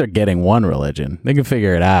least they're getting one religion. They can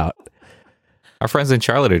figure it out. Our friends in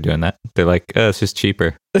Charlotte are doing that. They're like, it's just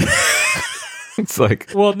cheaper. It's like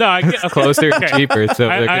Well, no, I get closer and okay. cheaper, so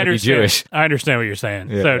I they're going to be understand. Jewish. I understand what you're saying.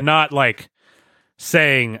 Yeah. So not like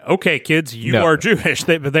saying, okay, kids, you No. are Jewish,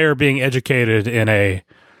 but they are being educated in a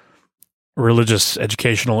religious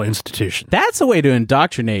educational institution. That's a way to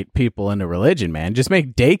indoctrinate people into religion, man. Just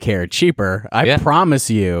make daycare cheaper. I Yeah. promise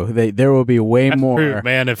you that there will be way That's more. true,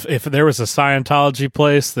 man. If there was a Scientology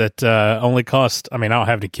place that only cost, I mean, I don't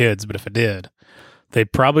have any kids, but if it did, they'd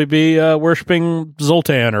probably be worshiping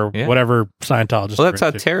Zoltan or Yeah. whatever Scientologists. Well, that's are how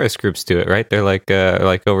into. terrorist groups do it, right? They're like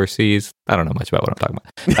overseas. I don't know much about what I'm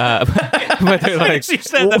talking about, but they're like, you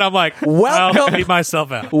said that, I'm like, Welcome. I'll beat myself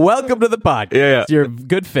out. Welcome to the podcast. Yeah. You're a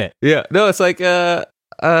good fit. yeah, no, it's like they're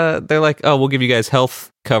like, oh, we'll give you guys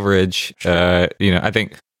health coverage. I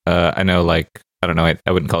think I know, like, I don't know,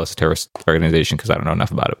 I wouldn't call this a terrorist organization because I don't know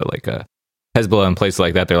enough about it, but like Hezbollah and places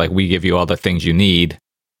like that, they're like, we give you all the things you need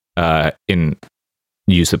in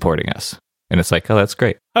you supporting us. And it's like, oh, that's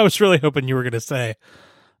great. I was really hoping you were going to say,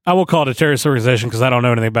 I won't call it a terrorist organization because I don't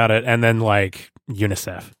know anything about it. And then like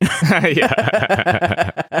UNICEF.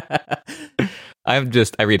 Yeah.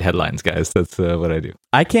 I read headlines, guys. That's what I do.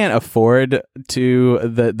 I can't afford to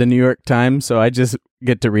the New York Times, so I just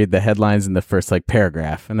get to read the headlines in the first like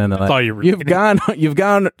paragraph, and then they're That's all like, you read. you've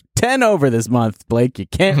gone 10 over this month, Blake. You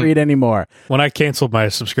can't read anymore. When I canceled my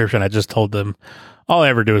subscription, I just told them all I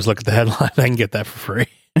ever do is look at the headline. I can get that for free.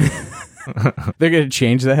 They're going to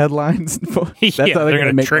change the headlines. That's how Yeah, they're they're going to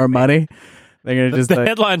gonna make trick more me. money. They're going to just The like,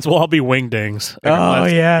 headlines will all be wingdings. Oh,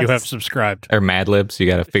 unless yes. you have subscribed. Or Mad Libs, you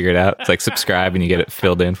got to figure it out. It's like subscribe and you get it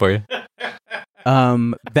filled in for you.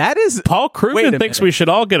 that is Paul Wait Krugman a thinks minute. we should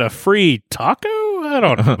all get a free taco. I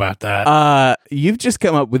don't know about that. you've just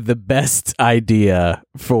come up with the best idea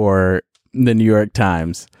for the New York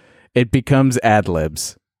Times. It becomes ad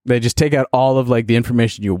libs. They just take out all of like the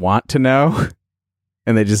information you want to know,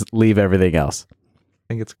 and they just leave everything else. I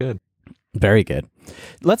think it's good. Very good.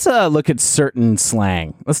 Let's look at certain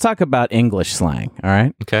slang. Let's talk about English slang. All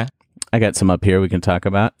right, Okay. I got some up here we can talk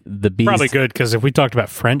about. The bees. Probably good because if we talked about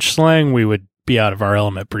French slang, we would be out of our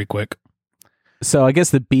element pretty quick. So I guess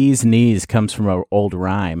the bee's knees comes from an old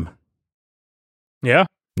rhyme. Yeah.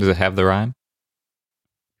 Does it have the rhyme?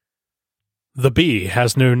 The bee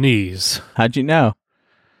has no knees How'd you know?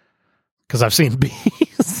 because I've seen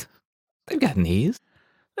bees. They've got knees.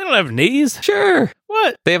 They don't have knees. Sure.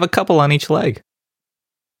 What? They have a couple on each leg.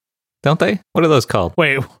 Don't they? What are those called?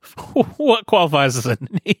 Wait, what qualifies as a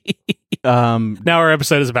knee? Now our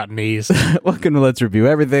episode is about knees. Welcome to Let's Review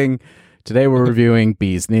Everything. Today we're reviewing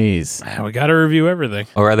bee's knees. We got to review everything.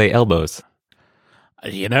 Or are they elbows?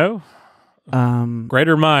 You know, Um,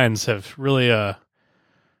 greater minds have really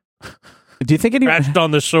do you think anyone? scratched on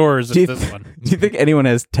the shores Do you, of this one. do you think anyone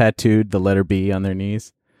has tattooed the letter B on their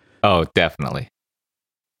knees? Oh, definitely.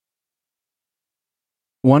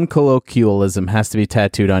 One colloquialism has to be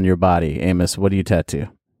tattooed on your body. Amos, what do you tattoo?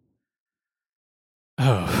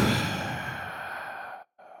 Oh.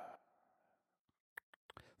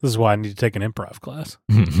 This is why I need to take an improv class.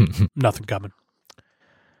 Nothing coming.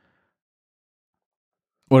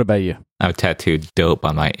 What about you? I've tattooed dope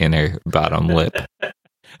on my inner bottom lip.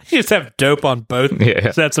 You just have dope on both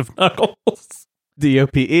Yeah. sets of knuckles.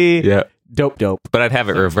 DOPE. Yeah. Dope. But I'd have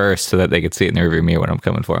it reversed so that they could see it in the rearview mirror when I'm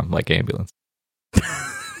coming for them, like ambulance.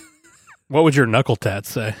 What would your knuckle tat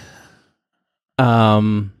say?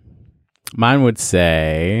 Mine would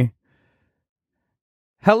say,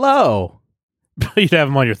 hello. You'd have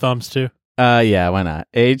them on your thumbs too. Yeah, why not?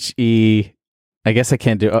 HE. I guess I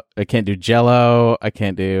can't do Jello. I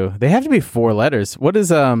can't do. They have to be 4 letters. What is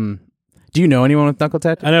Do you know anyone with knuckle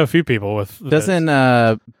tattoo? I know a few people with. Doesn't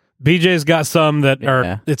BJ's got some that Yeah.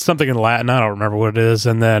 are. It's something in Latin. I don't remember what it is.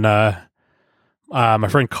 And then my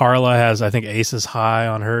friend Carla has, I think, Aces High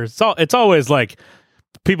on hers. It's always like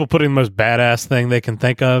people putting the most badass thing they can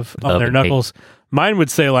think of on their Okay. knuckles. Mine would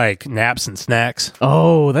say like naps and snacks.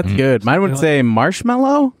 Oh, that's good. Mine would say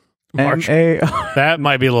marshmallow. M-A- That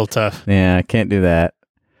might be a little tough. Yeah, I can't do that.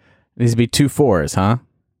 It needs to be 2 4s, huh?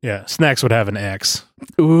 Yeah, snacks would have an X.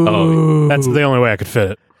 Ooh. That's the only way I could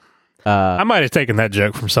fit it. Uh, I might have taken that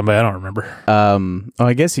joke from somebody. I don't remember.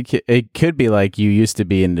 I guess it could be like you used to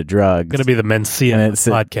be into drugs. Going to be the Mencia And it's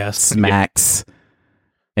a podcast. Smacks.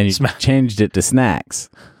 And you changed it to snacks.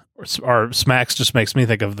 Or Smacks just makes me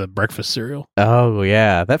think of the breakfast cereal. Oh,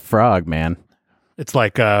 yeah. That frog, man. It's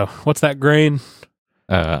like, what's that grain?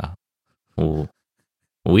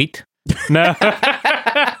 Wheat? No.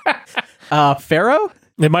 Pharaoh?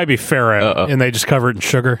 It might be farro, Uh-oh. and they just cover it in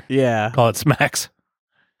sugar. Yeah. Call it Smacks.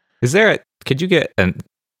 Is there could you get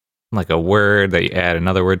a word that you add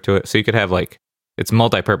another word to it? So you could have like, it's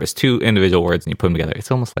multi-purpose, 2 individual words and you put them together.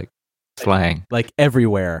 It's almost like slang. Like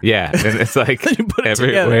everywhere. Yeah. And it's like You put it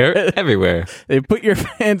everywhere. together. Everywhere. They put your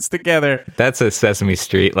hands together. That's a Sesame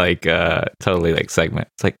Street, like, totally like segment.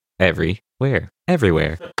 It's like everywhere.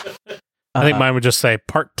 Everywhere. I think mine would just say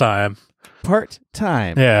part-time.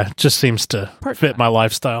 Part-time. Yeah, it just seems to fit my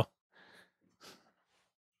lifestyle.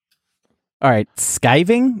 All right.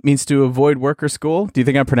 Skiving means to avoid work or school. Do you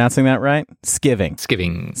think I'm pronouncing that right? Skiving.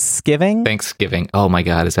 Skiving? Thanksgiving. Oh my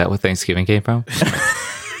God. Is that what Thanksgiving came from?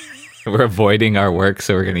 We're avoiding our work,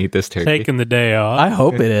 so we're going to eat this turkey. Taking the day off. I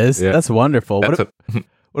hope it is. Yeah. That's wonderful. That's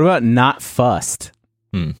What about not fussed?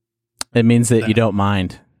 It means that you don't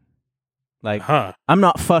mind. Like, I'm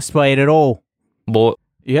not fussed by it at all. well,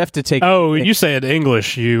 You have to take. Oh, you said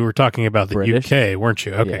English. You were talking about the British? UK, weren't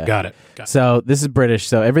you? Okay, Yeah. got it. So this is British.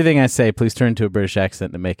 So everything I say, please turn to a British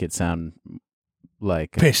accent to make it sound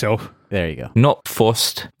like. Peso. There you go. not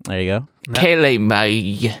fussed. There you go. Killing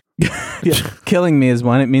me. Yeah, killing me is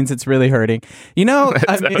one. It means it's really hurting. You know,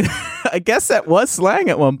 I mean, I guess that was slang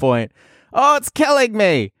at one point. Oh, it's killing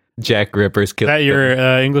me. Jack Ripper's Is killing that your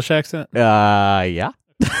English accent? Yeah.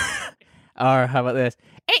 Or how about this?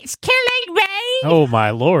 It's killing me. Oh my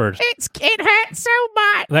lord. It hurts so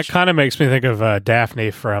much. That kind of makes me think of Daphne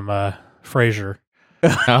from Frasier.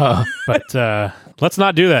 Oh, But let's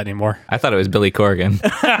not do that anymore. I thought it was Billy Corgan.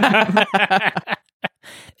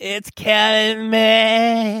 It's killing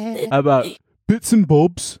me. How about bits and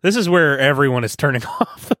bobs? This is where everyone is turning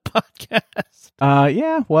off the podcast.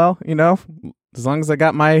 Yeah, well, as long as I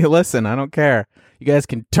got my listen, I don't care. You guys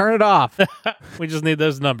can turn it off. We just need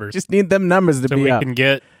those numbers. Just need them numbers to so be we up. can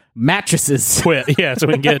get Mattresses. Quip. Yeah, so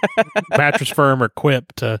we can get Mattress Firm or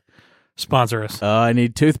Quip to sponsor us. Oh, I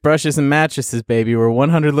need toothbrushes and mattresses, baby. We're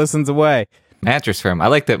 100 listens away. Mattress Firm. I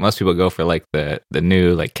like that most people go for like the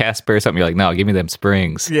new like Casper or something. You're like, no, give me them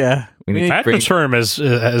springs. Yeah. We need Mattress Firm has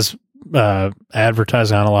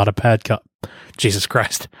advertising on a lot of Jesus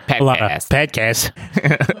Christ. A lot of podcasts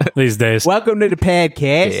these days. Welcome to the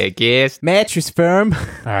podcast. Yeah, guess. Mattress Firm. All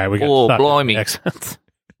right, we got Oh, stop blimey. accents.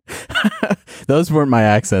 Those weren't my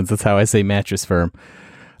accents. That's how I say Mattress Firm.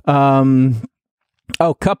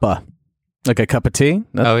 Oh, cuppa. Like a cup of tea?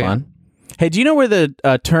 That's Oh, yeah. fun. Hey, do you know where the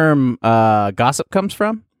term gossip comes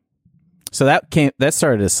from? So that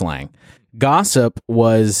started as slang. Gossip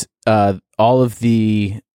was all of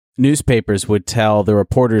the newspapers would tell the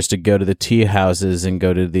reporters to go to the tea houses and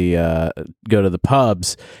go to the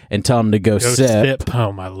pubs and tell them to go sip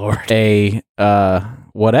Oh my lord. a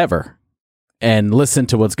whatever and listen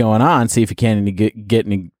to what's going on, see if you can get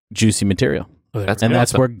any juicy material. That's And good.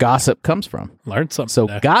 that's where gossip comes from. Learned something. So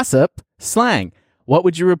today. gossip, slang. What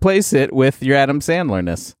would you replace it with your Adam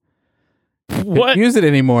Sandler-ness? What? Couldn't use it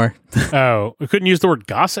anymore. Oh, we couldn't use the word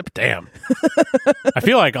gossip? Damn. I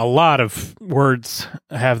feel like a lot of words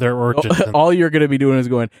have their origins. in- All you're going to be doing is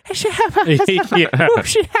going, Yeah.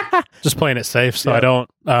 Just playing it safe so I don't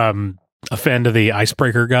offend the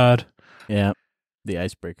icebreaker god. yeah, the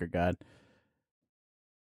icebreaker god.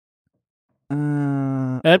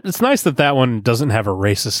 It's nice that one doesn't have a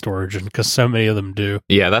racist origin because so many of them do.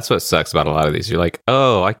 Yeah, that's what sucks about a lot of these. You're like,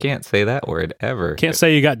 oh, I can't say that word ever. Can't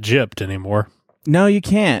say you got gypped anymore. No, you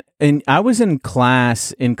can't. And I was in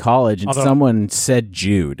class in college, and Although- someone said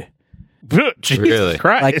Jude, Jesus Really?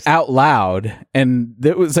 Christ. like out loud, and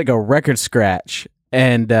it was like a record scratch.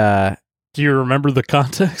 And Do you remember the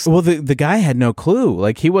context? well, the guy had no clue.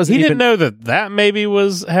 Like he wasn't He even. didn't know that maybe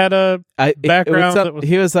had a background that was-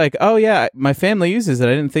 he was like, "Oh yeah, my family uses it.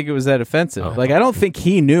 I didn't think it was that offensive." Oh. Like I don't think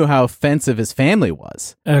he knew how offensive his family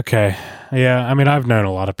was. Okay. Yeah, I mean, I've known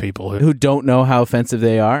a lot of people Who don't know how offensive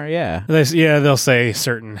they are. Yeah, they'll say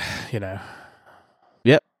certain,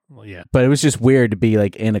 Yep. Well, yeah. but it was just weird to be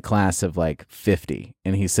like in a class of like 50,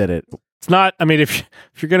 and he said it. It's not, I mean, if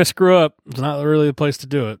you're going to screw up, it's not really the place to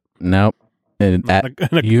do it. Nope. And at In a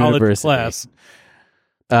college university. class.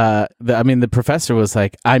 The professor was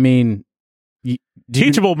like, I mean,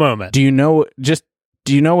 Teachable moment. do you know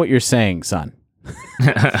what you're saying, son?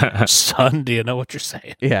 Son, do you know what you're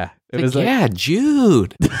saying? Yeah, it was yeah,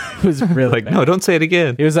 Jude. it was really Like, bad. no, don't say it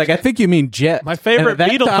again. He was like, I think you mean jet. My favorite And at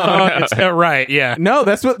that Beatles time- song is right, yeah. No,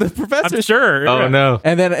 that's what the professor I'm sure. Oh, no.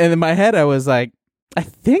 And then in my head, I was like, I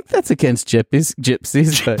think that's against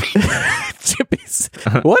gypsies, but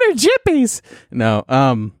gyppies. What are gyppies?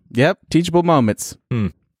 No. Yep. Teachable moments.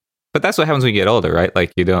 But that's what happens when you get older, right?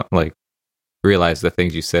 Like, you don't, like, realize the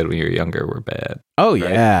things you said when you were younger were bad. Oh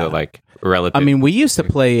Right? yeah. So, like, relative. I mean, we used to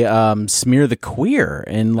play Smear the Queer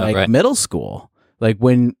in like right. middle school. Like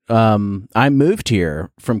when I moved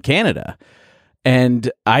here from Canada, and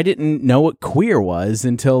I didn't know what queer was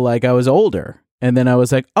until like I was older. And then I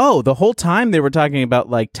was like, oh, the whole time they were talking about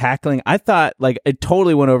like tackling. I thought like it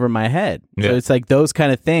totally went over my head. Yeah. So it's like those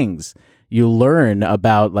kind of things you learn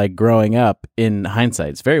about like growing up in hindsight.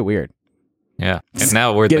 It's very weird. yeah. And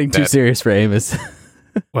now we're Getting too serious for Amos.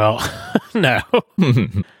 Well, no.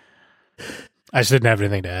 I just didn't have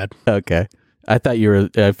anything to add. Okay. I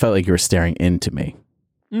felt like you were staring into me.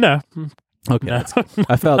 No. Okay. No.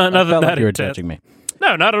 I felt None of like that you were intent. judging me.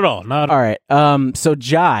 No, not at all. Not. All right. So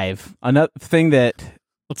jive, another thing that,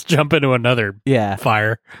 Let's jump into another yeah,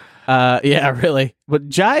 fire. yeah, really. But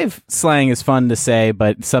jive slang is fun to say,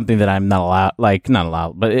 but something that I'm not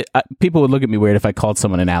allowed. But people would look at me weird if I called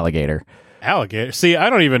someone an alligator. Alligator. See, I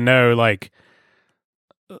don't even know, like,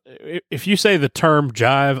 if you say the term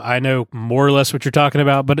jive, I know more or less what you're talking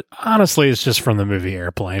about, but honestly, it's just from the movie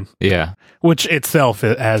Airplane, Yeah. which itself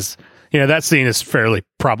has, that scene is fairly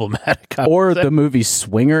problematic. I Or would say. the movie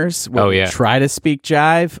Swingers, where Oh, we yeah. try to speak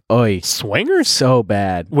jive. Oy, Swingers so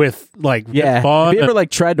bad. with, like, Yeah. Vince Vaughn. Have you ever like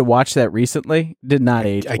tried to watch that recently? Did not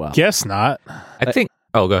age I well. guess not. I think,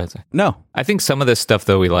 oh, go ahead. Sorry. No. I think some of this stuff,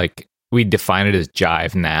 though, we define it as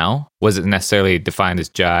jive now. Wasn't necessarily defined as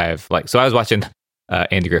jive. Like, so I was watching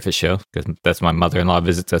Andy Griffith Show, because that's my mother-in-law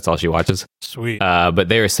visits. That's all she watches. Sweet. But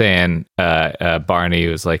they were saying Barney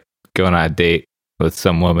was like going on a date with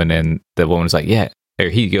some woman, and the woman was like, yeah, or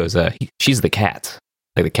he goes, she's the cat.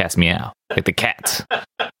 Like the cat's meow. Like the cat.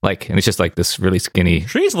 Like, and it's just like this really skinny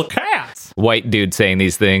She's the cat. white dude saying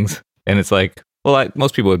these things. And it's like, well,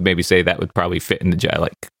 most people would maybe say that would probably fit into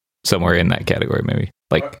like somewhere in that category, maybe.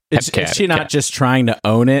 Like, Is she not just trying to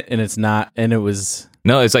own it, and it's not, and it was...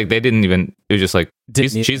 No, it's like they didn't even, it was just like,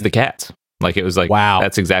 she's the cat. Like, it was like, wow.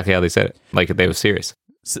 That's exactly how they said it. Like, they were serious.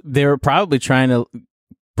 So they were probably trying to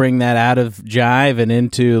bring that out of jive and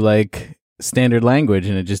into like standard language,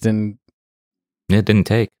 and it just didn't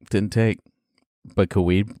take. But could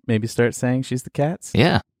we maybe start saying she's the cats?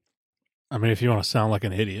 Yeah. I mean, if you want to sound like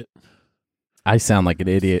an idiot. I sound like an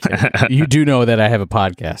idiot. You do know that I have a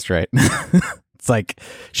podcast, right? It's like,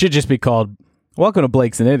 should just be called Welcome to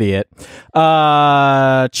Blake's an Idiot.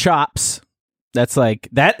 Chops. That's like,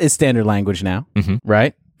 that is standard language now,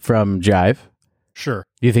 right? From jive. Sure.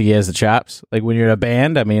 Do you think he has the chops? Like when you're in a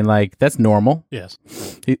band, I mean, like that's normal. Yes.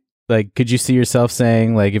 Like, could you see yourself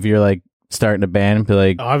saying, like, if you're like starting a band and be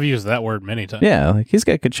like, Oh, I've used that word many times. yeah, like he's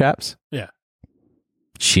got good chops. Yeah.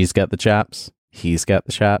 She's got the chops. He's got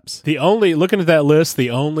the chops. Looking at that list, the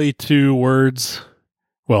only two words,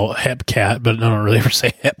 well, hepcat, but I don't really ever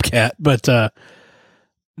say hepcat, but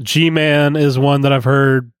G-Man is one that I've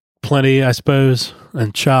heard plenty, I suppose,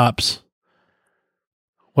 and chops.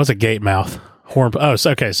 What's a gate mouth? Horn. Oh,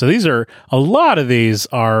 okay. So a lot of these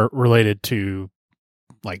are related to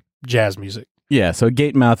like jazz music. Yeah, so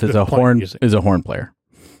Gatemouth is a horn player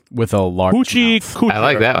with a large Hoochie mouth. coochie. I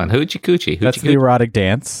like that one. Hoochie coochie. That's the erotic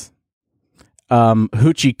dance.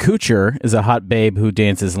 Hoochie coocher is a hot babe who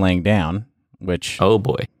dances laying down, which Oh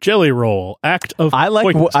boy. Jelly roll. Act of I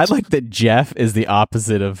like. coitus. I like that Jeff is the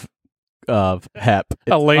opposite of Hep.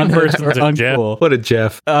 A lame It's person's a Jeff. uncool. What a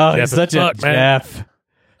Jeff. Oh, Jeff he's is such a fuck, man. Jeff.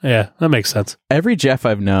 Yeah, that makes sense. Every Jeff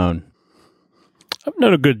I've known. I've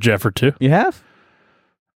known a good Jeff or two. You have?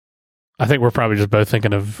 I think we're probably just both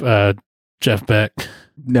thinking of Jeff Beck,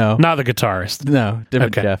 No. not the guitarist. No,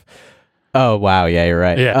 different Okay. Jeff. Oh, wow. Yeah, you're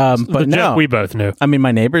right. Yeah, But the no. Jeff we both knew. I mean,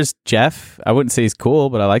 my neighbor's Jeff. I wouldn't say he's cool,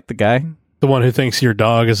 but I like the guy. The one who thinks your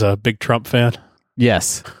dog is a big Trump fan.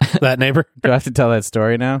 Yes. That neighbor. Do I have to tell that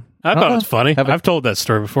story now? I thought it was funny. Have a- I've told that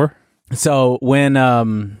story before. So when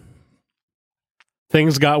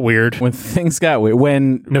Things got weird. things got weird,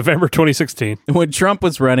 when November 2016. Trump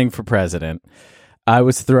was running for president, I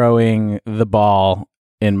was throwing the ball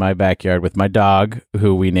in my backyard with my dog,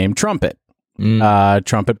 who we named Trumpet.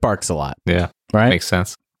 Trumpet barks a lot, Yeah. right? Makes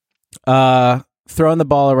sense. Throwing the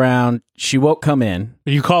ball around, she won't come in.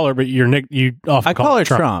 You call her, but you often I call her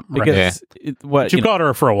Trump Right. because But you called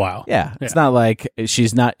her for a while. Yeah, it's not like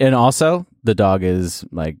she's not. And also, the dog is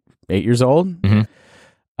like 8 years old. Mhm.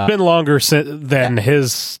 Been longer than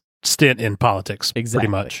his stint in politics, Exactly.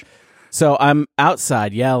 pretty much. So I'm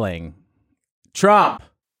outside yelling, Trump,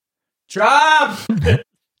 Trump,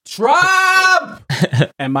 Trump.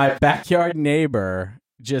 And my backyard neighbor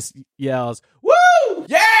just yells, woo,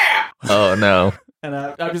 yeah. Oh no. And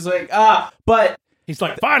I'm just like, but He's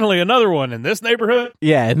like, finally, another one in this neighborhood.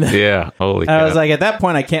 yeah. And Yeah. Holy I cow. was like, at that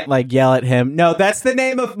point, I can't like yell at him. No, that's the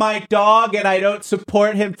name of my dog, and I don't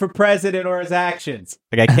support him for president or his actions.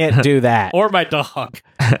 Like, I can't do that. Or my dog.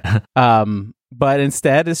 But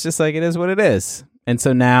instead, it's just like it is what it is. And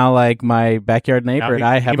so now, like my backyard neighbor Now and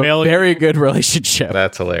I have a emailing- very good relationship.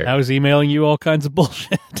 That's hilarious. I was emailing you all kinds of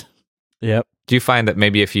bullshit. Yep. Do you find that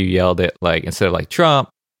maybe if you yelled it like instead of like Trump,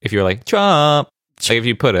 if you were like Trump, like if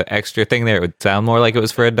you put an extra thing there, it would sound more like it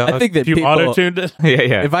was for a dog? I think that If you people, auto-tuned it.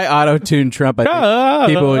 yeah. if I auto-tune Trump, I think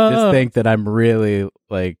people would just think that I'm really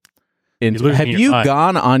like. You're losing Have your you mind.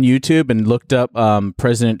 gone on YouTube and looked up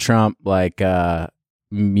President Trump like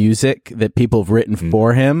music that people have written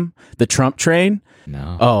for him? The Trump Train.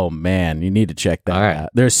 No. Oh man, you need to check that All right. out.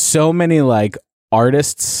 There's so many like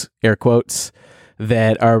artists, air quotes,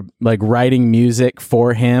 that are like writing music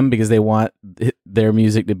for him because they want their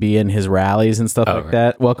music to be in his rallies and stuff like right.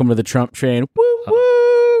 that. Welcome to the Trump Train. Woo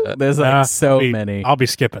woo. There's like so I'll be- many. I'll be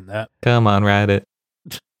skipping that. Come on, ride it.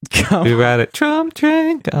 Come- We ride it. Trump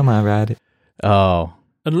train. Come on, ride it. Oh.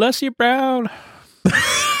 Unless you're brown.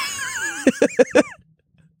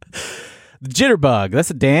 Jitterbug. That's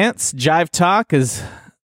a dance. Jive Talk is,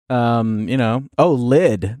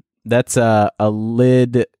 lid. That's a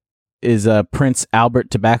lid is a Prince Albert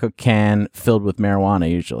tobacco can filled with marijuana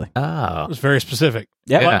usually. It Oh. was very specific.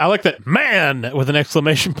 Yep. Yeah. I like that man with an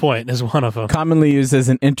exclamation point is one of them. Commonly used as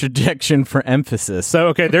an interjection for emphasis. So,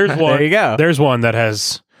 okay, there's one. There you go. There's one that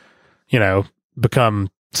has, become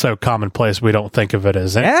so commonplace we don't think of it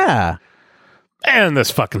as anything. Yeah. And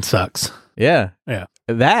this fucking sucks. Yeah. Yeah.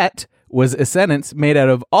 That was a sentence made out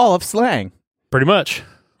of all of slang. Pretty much.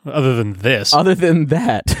 Other than this. Other than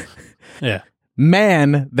that, Yeah.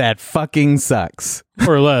 man, that fucking sucks.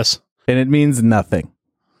 More or less. And it means nothing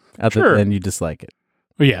other Sure. than you dislike it.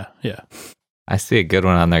 Yeah. Yeah. I see a good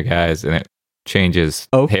one on there, guys, and it changes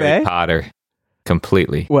Okay. Harry Potter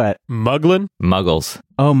completely. What? Muglin? Muggles.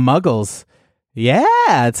 Oh, muggles. Yeah,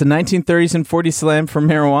 it's a 1930s and 40s slang for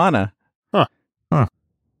marijuana. Huh. Huh.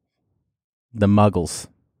 The muggles.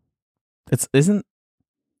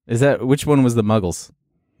 Is that which one was the muggles?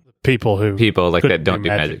 People who People like Couldn't that don't do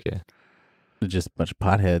do magic. magic. Yeah. They're just a bunch of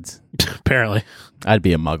potheads. apparently I'd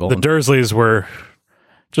be a muggle. the Dursleys were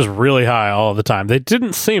just really high all the time. They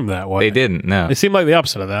didn't seem that way. They didn't, no. They seemed like the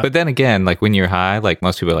opposite of that. But then again, like when you're high, like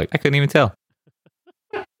most people are like, I couldn't even tell.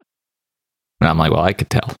 And I'm like, well, I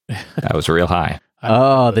could tell. I was real high.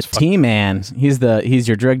 Oh, the That's fuck- T-Man. He's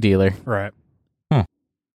your drug dealer. Right.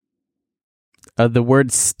 The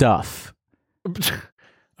word stuff.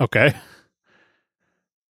 Okay.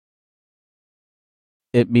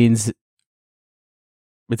 It means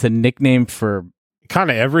it's a nickname for Kind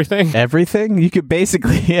of everything. everything. You could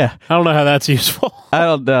basically, yeah. I don't know how that's useful. I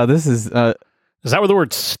don't know. This is Is that where the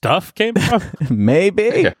word stuff came from?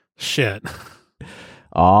 maybe. Yeah. Shit.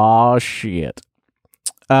 Oh shit.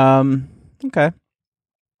 Okay.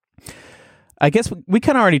 I guess we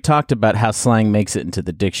kind of already talked about how slang makes it into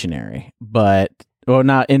the dictionary,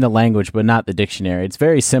 not in the language, but not the dictionary. It's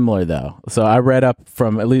very similar though. So I read up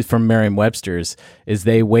at least from Merriam-Webster's, is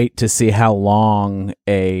they wait to see how long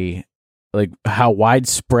how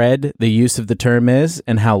widespread the use of the term is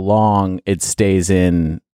and how long it stays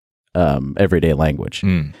in everyday language.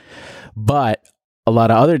 Mm. But a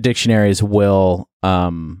lot of other dictionaries will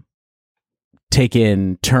take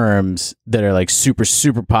in terms that are like super,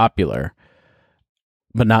 super popular,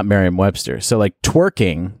 but not Merriam-Webster. So like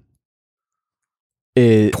twerking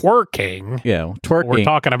is, Twerking. twerking. We're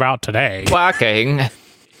talking about today. Quacking.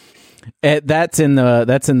 That's in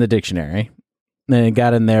the dictionary. And it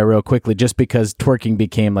got in there real quickly just because twerking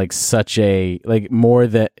became like such a more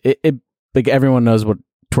that it like everyone knows what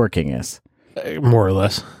twerking is. More or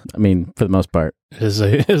less. I mean, for the most part. Is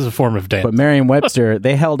a form of dance. But Merriam-Webster,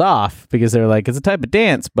 they held off because they're like, it's a type of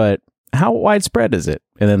dance, but how widespread is it?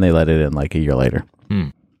 And then they let it in like a year later. Hmm.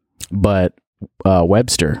 But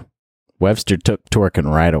Webster took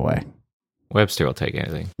twerking right away. Webster will take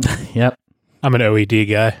anything. Yep. I'm an OED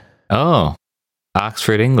guy. Oh,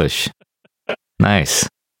 Oxford English. Nice.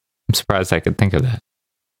 I'm surprised I could think of that.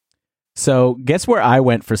 So guess where I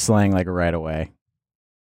went for slang like right away?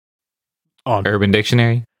 On Urban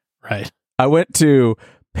Dictionary. right. I went to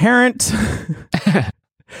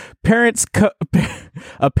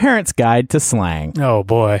a parent's guide to slang. Oh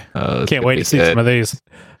boy. This Can't could wait be to see good. some of these.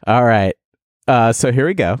 All right. So here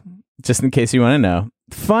we go. Just in case you want to know.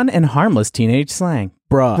 Fun and harmless teenage slang.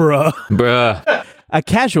 Bruh. Bruh. Bruh. A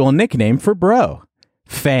casual nickname for bro.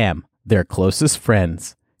 Fam, their closest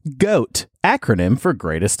friends. GOAT, acronym for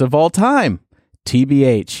greatest of all time.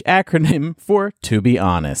 TBH, acronym for to be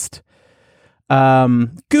honest.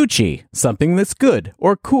 Gucci, something that's good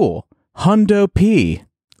or cool. Hundo P,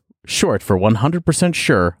 short for 100%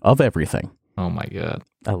 sure of everything. Oh my God.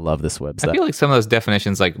 I love this I website. feel like some of those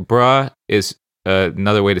definitions, like bruh is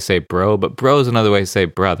another way to say bro, but bro is another way to say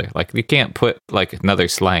brother. Like you can't put like another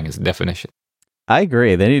slang as a definition. I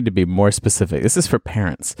agree. They need to be more specific. This is for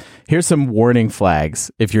parents. Here's some warning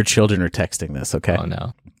flags if your children are texting this, okay? Oh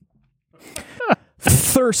no.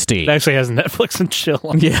 Thirsty. It actually has Netflix and chill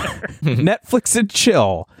on. Yeah. Netflix and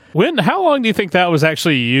chill. How long do you think that was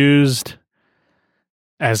actually used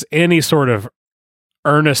as any sort of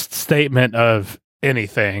earnest statement of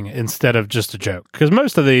anything instead of just a joke? Because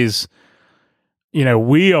most of these,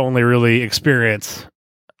 we only really experience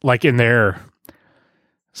like in their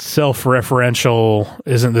self-referential,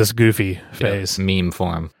 isn't this goofy phase. Yeah, meme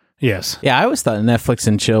form. Yes. Yeah, I always thought Netflix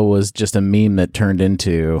and chill was just a meme that turned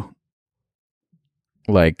into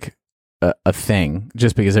like a thing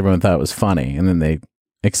just because everyone thought it was funny and then they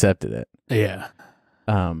accepted it. Yeah.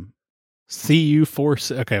 Um,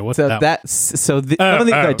 CU4. Okay, what's so that? some of these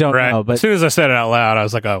I don't right. know, As but soon as I said it out loud, I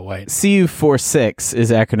was like, oh, wait. CU46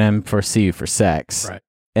 is acronym for CU for sex. Right.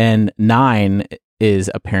 And 9 is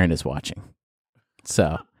a parent is watching.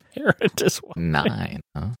 So Parent is one. 9.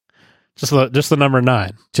 Huh? Just the number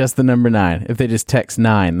 9. just the number 9. If they just text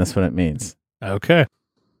 9, that's what it means. Okay.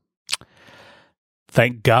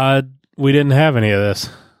 Thank God we didn't have any of this.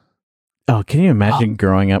 Oh, can you imagine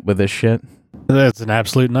growing up with this shit? That's an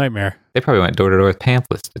absolute nightmare. They probably went door to door with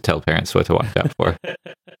pamphlets to tell parents what to watch out for.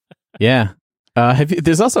 Yeah.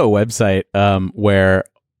 There's also a website where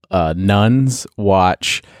nuns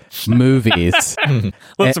watch movies.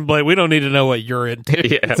 Listen, Blake, we don't need to know what you're into.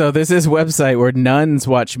 Yeah. So this is a website where nuns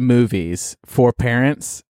watch movies for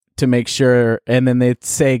parents to make sure, and then they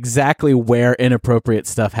say exactly where inappropriate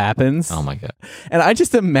stuff happens. Oh my god. And I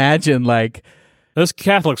just imagine like, Those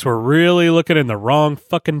Catholics were really looking in the wrong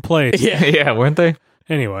fucking place. Yeah, weren't they?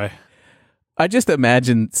 Anyway, I just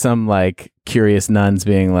imagine some like curious nuns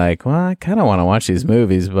being like, well, I kind of want to watch these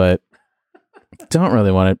movies, but don't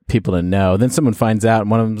really want people to know. Then someone finds out,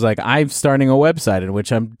 and one of them's like, I'm starting a website in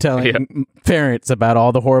which I'm telling parents about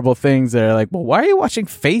all the horrible things. They're like, well, why are you watching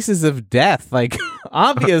Faces of Death? Like,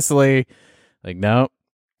 obviously, like, no.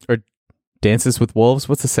 Or Dances with Wolves.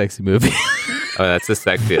 What's a sexy movie? Oh, that's the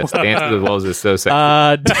sexiest. Dances with Wolves is so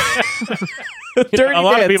sexy. Dirty a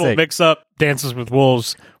lot Dancing. of people mix up Dances with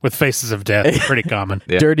Wolves with Faces of Death. It's pretty common.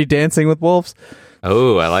 Yeah. Dirty Dancing with Wolves.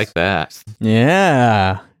 Oh, I like that.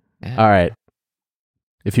 Yeah. Yeah. All right.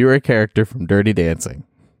 If you were a character from Dirty Dancing.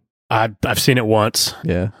 I've seen it once,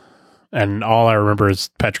 Yeah. and all I remember is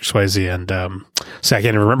Patrick Swayze and so I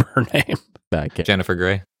can't even remember her name. Okay. Jennifer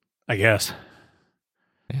Grey. I guess.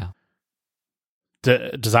 Yeah.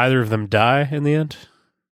 Does either of them die in the end?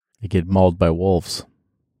 You get mauled by wolves.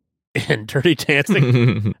 In Dirty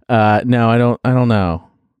Dancing? No, I don't know.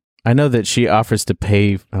 I know that she offers to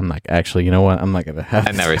pay. I'm like, actually, you know what? I'm not gonna have.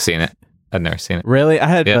 I've never seen it. Really? I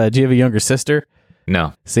had. Yeah. Do you have a younger sister?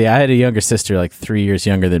 No. See, I had a younger sister, like 3 years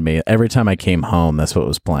younger than me. Every time I came home, that's what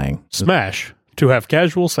was playing. Smash. To have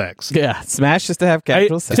casual sex. Yeah, Smash just to have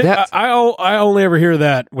casual sex. I only ever hear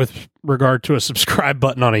that with regard to a subscribe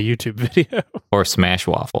button on a YouTube video. Or Smash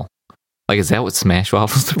Waffle. Like, is that what Smash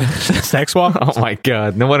Waffles are? Sex waffle? Oh my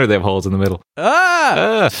god. No wonder they have holes in the middle.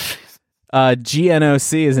 Ah!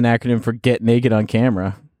 GNOC is an acronym for Get Naked on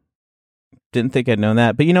Camera. Didn't think I'd known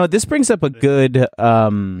that. But you know what? This brings up a good...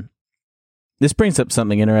 this brings up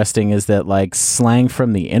something interesting, is that like slang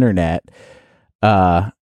from the internet...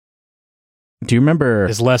 do you remember...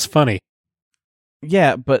 Is less funny.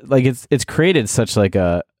 Yeah, but like it's created such like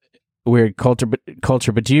a weird culture.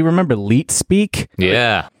 But do you remember Leet Speak?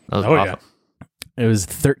 Yeah. That was awesome. It was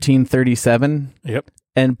 1337. Yep.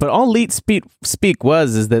 But all Leet Speak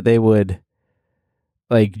was is that they would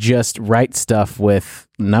like just write stuff with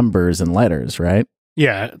numbers and letters, right?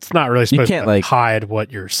 Yeah, it's not really supposed can't, to like- hide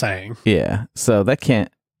what you're saying. Yeah. So that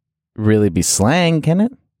can't really be slang, can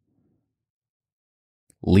it?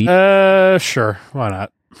 Leet. Sure. Why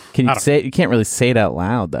not? Can I you don't- say it? You can't really say it out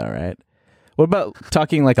loud, though, right? What about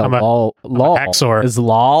talking like a I'm a- lol? Lol hacksaw. is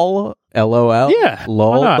lol, LOL. Yeah, why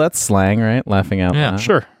lol. not? That's slang, right? Laughing out Yeah, loud.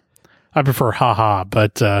 Sure. I prefer haha,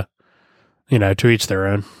 but to each their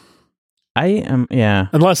own. I am. Yeah,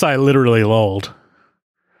 Unless I literally lolled,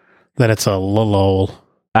 then it's a lol.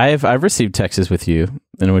 I've received texts with you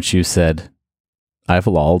in which you said, "I've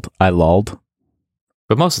lolled. I lolled."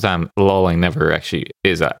 But most of the time, lolling never actually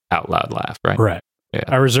is an out loud laugh, right? Right. Yeah.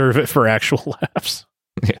 I reserve it for actual laughs.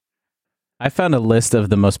 I found a list of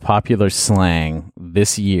the most popular slang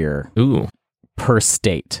this year Ooh. per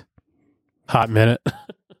state. Hot minute.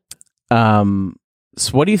 So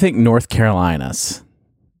what do you think North Carolina's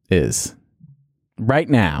is right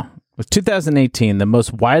now? With 2018, the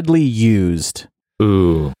most widely used.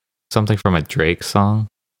 Ooh. Something from a Drake song?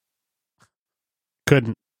 I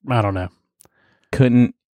don't know.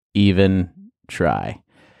 Couldn't even try.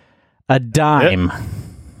 A dime.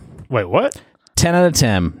 Wait, what? 10 out of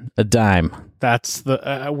 10. A dime. That's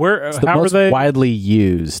the where? It's the How are most they? widely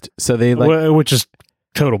used. So they like. Which is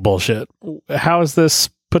total bullshit. How is this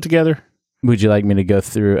put together? Would you like me to go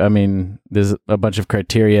through? I mean, there's a bunch of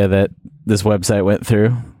criteria that this website went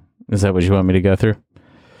through. Is that what you want me to go through?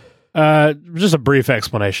 Just a brief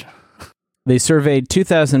explanation. They surveyed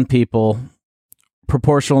 2,000 people,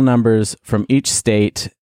 proportional numbers from each state,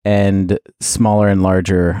 and smaller and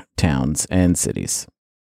larger towns and cities.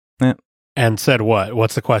 And said what?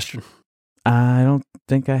 What's the question? I don't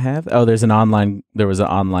think I have. Oh, there was an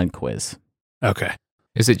online quiz. Okay.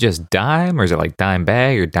 Is it just dime, or is it like dime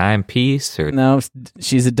bag or dime piece? Or No,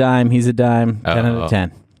 she's a dime. He's a dime. 10 out of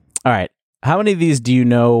 10. All right. How many of these do you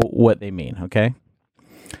know what they mean? Okay.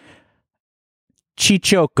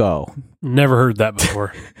 Chichoko. Never heard that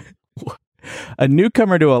before. A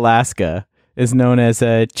newcomer to Alaska is known as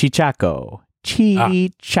a chichaco.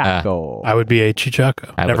 Chichaco. I would be a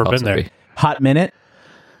chichaco. I would Never been also there. be. Hot minute.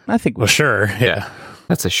 I think Well, sure. Yeah.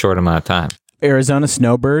 That's a short amount of time. Arizona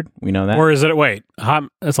snowbird. We know that. Or is it? Wait,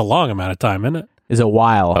 that's a long amount of time, isn't it? Is a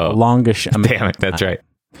while. Oh. A longish. Damn it, that's right.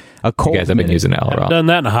 A cold You guys have been minute. using it all I've wrong. done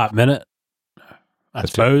that in a hot minute, I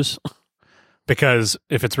That's suppose. Because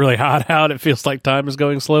if it's really hot out, it feels like time is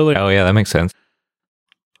going slowly. Oh yeah, that makes sense.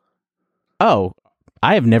 Oh,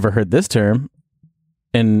 I have never heard this term.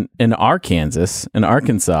 In Arkansas,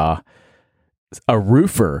 a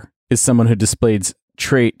roofer is someone who displays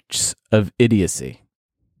traits of idiocy.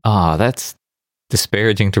 Oh, that's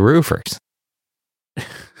disparaging to roofers.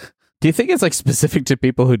 Do you think it's like specific to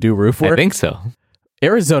people who do roof work? I think so.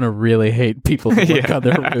 Arizona really hate people who work on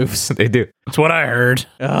their roofs. They do. That's what I heard.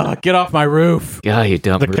 Get off my roof. Yeah, you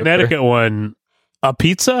dumb The roofer. Connecticut one, a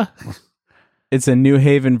pizza? It's a New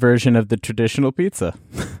Haven version of the traditional pizza.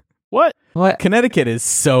 What? What? Connecticut is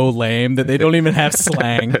so lame that they don't even have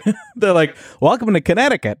slang. They're like, welcome to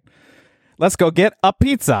Connecticut. Let's go get a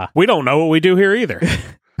pizza. We don't know what we do here either.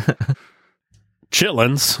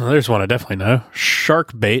 Chitlins. There's one I definitely know.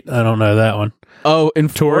 Shark bait. I don't know that one. Oh, in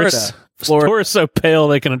Florida. Tourists. Tourists so pale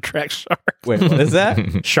they can attract sharks. Wait, what is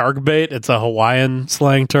that? Shark bait. It's a Hawaiian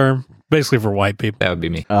slang term, basically for white people. That would be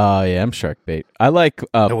me. Oh, yeah, I'm shark bait. I like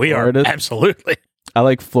We are Florida. absolutely. I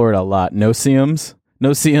like Florida a lot. No-see-ums.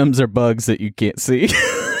 No-see-ums are bugs that you can't see.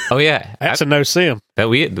 Oh yeah, That's a no see 'em. that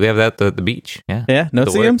we have that at the beach. Yeah, Yeah,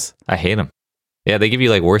 no-see-ums? I hate them. Yeah, they give you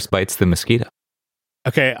like worse bites than mosquito.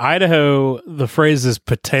 Okay, Idaho. The phrase is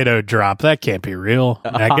potato drop. That can't be real.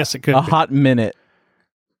 I guess it could. A be. hot minute.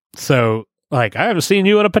 So, like, I haven't seen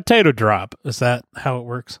you in a potato drop. Is that how it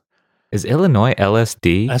works? Is Illinois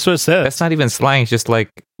LSD? That's what it says. That's not even slang. It's just like,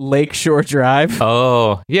 Lakeshore Drive.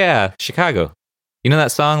 oh yeah, Chicago. You know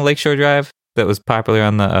that song Lakeshore Drive that was popular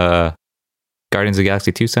on the Guardians of the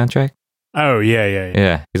Galaxy 2 soundtrack? Oh yeah.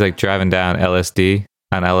 Yeah, he's like driving down LSD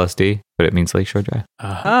on LSD, but it means Lakeshore Drive.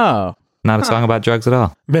 Oh. Not a song about drugs at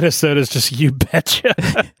all. Minnesota's just you betcha.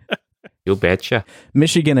 You betcha.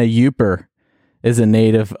 Michigan, a Yooper, is a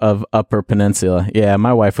native of Upper Peninsula. Yeah,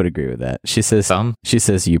 my wife would agree with that. She says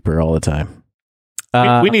Yooper all the time.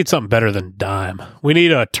 We need something better than dime. We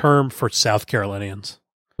need a term for South Carolinians.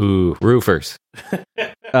 Ooh, roofers.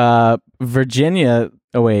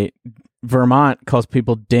 Vermont calls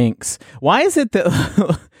people dinks. Why is it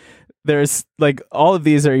that there's like all of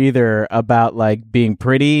these are either about like being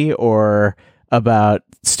pretty or about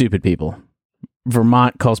stupid people?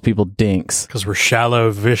 Vermont calls people dinks. Because we're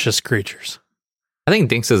shallow, vicious creatures. I think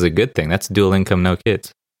dinks is a good thing. That's dual income, no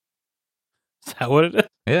kids. Is that what it is?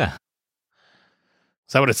 Yeah.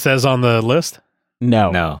 Is that what it says on the list?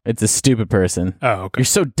 No. It's a stupid person. Oh, okay. You're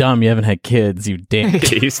so dumb you haven't had kids, you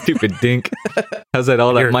dink. You stupid dink. How's that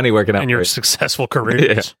all that money working out And for your you? successful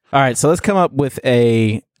careers. All right, so let's come up with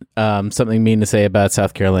a something mean to say about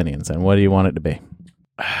South Carolinians, and what do you want it to be?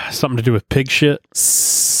 Something to do with pig shit?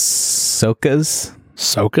 Sokas?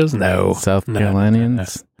 Sokas? No. South No,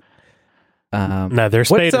 Carolinians? No, they're What's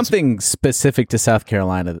spade something specific to South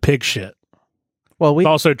Carolina? pig shit. Well, It's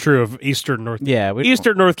also true of Eastern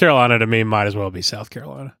North Carolina to me might as well be South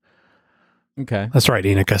Carolina. Okay. That's right,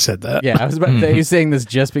 Enoch. I said that. Yeah, I was about to say, you're saying this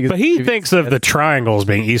just because. But he thinks of the triangle as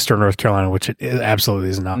being Eastern North Carolina, which it absolutely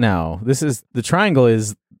is not. No, the triangle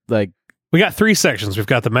is like. We got three sections. We've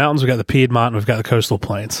got the mountains, we've got the Piedmont, and we've got the coastal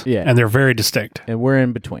plains. Yeah. And they're very distinct. And we're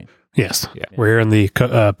in between. Yes. Yeah. We're here in the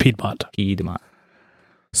Piedmont. Piedmont.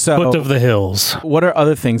 So, Foot of the hills. what are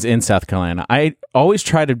other things in South Carolina? I always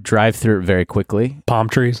try to drive through it very quickly. Palm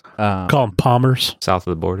trees. Call them palmers. South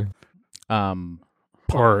of the border.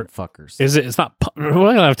 Or fuckers. is it? It's not. We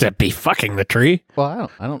don't have to be fucking the tree.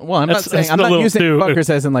 Well, I don't. Well, I'm not That's saying. I'm a not little using too- fuckers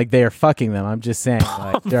as in like they are fucking them. I'm just saying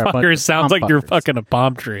like there are a bunch Fuckers of sounds palm like you're fuckers. fucking a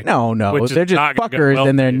palm tree. No, Which is they're just not gonna go fuckers well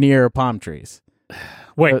and they're for you. near palm trees.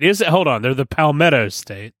 Wait, is it? Hold on. They're the Palmetto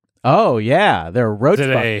State. Oh yeah, they're roach Is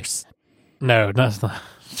it a- fuckers. No, that's not.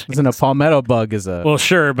 Isn't a palmetto bug is a Well,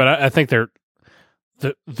 sure, but I think they're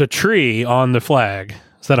the tree on the flag.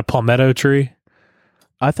 Is that a palmetto tree?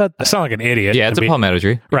 I thought I sound like an idiot. Yeah, it's to a be- palmetto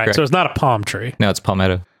tree. You're Right, correct. so it's not a palm tree. No, it's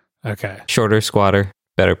palmetto. Okay. Shorter, squatter,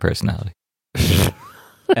 better personality.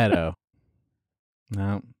 Edo.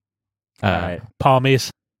 No. All right.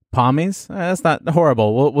 Palmies. Palmies? That's not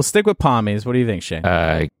horrible. We'll stick with palmies. What do you think,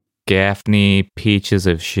 Shane? Gaffney peaches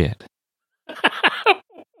of shit.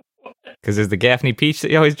 Because there's the Gaffney peach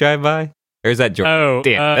that you always drive by. Or is that Georgia? Oh,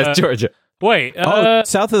 Damn, that's Georgia. Wait.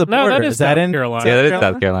 South of the no, border. that is that South in Carolina. Yeah, that is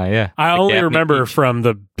South Carolina. Yeah, I The only Gaffney remember peach.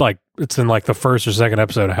 from it's in like the first or second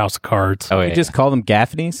episode of House of Cards. Oh, You yeah. just call them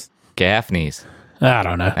Gaffneys? Gaffneys. I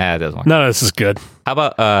don't know. Ah, it doesn't work. No, this is good. How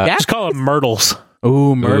about Just call them Myrtles.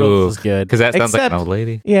 Ooh, Myrtles is good. Because that sounds like Except- an old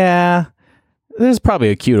lady. Yeah. There's probably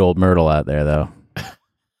a cute old Myrtle out there, though.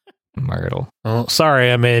 Myrtle. Oh,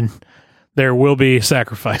 sorry, I mean, there will be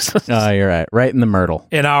sacrifices Oh, you're right. Right in the Myrtle.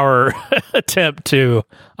 in our attempt to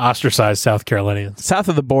ostracize South Carolinians. South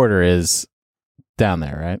of the border is down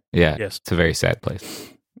there, right? Yeah, Yes. it's a very sad place.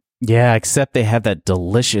 Yeah, except they have that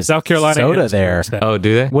delicious South Carolina soda is there. sad. Oh,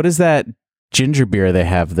 do they? What is that ginger beer they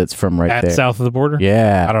have that's from right At there? south of the border?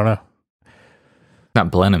 Yeah, I don't know.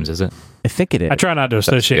 Not Blenheim's, is it? I think it is. I try not to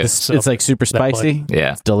associate. It's like super spicy.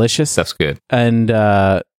 Yeah, It's delicious. stuff's good. And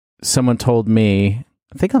someone told me,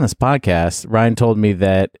 I think on this podcast, Ryan told me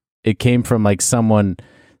that it came from like someone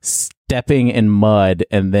stepping in mud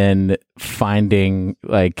and then finding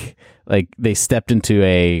like they stepped into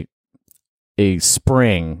a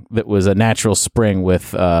spring that was a natural spring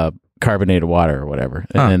with carbonated water or whatever,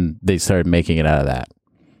 and then they started making it out of that.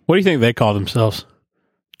 What do you think they call themselves?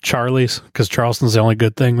 Charlie's? Because Charleston's the only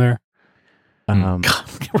good thing there.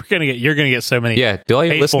 You're gonna get so many. Yeah, do all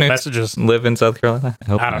your hateful listeners messages. live in South Carolina? I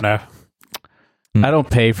hope I don't not. know. I don't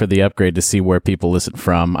pay for the upgrade to see where people listen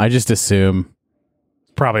from. I just assume,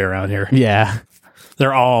 Probably around here. yeah.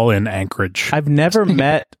 They're all in Anchorage. I've never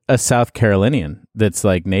met a South Carolinian that's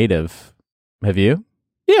like native. Have you?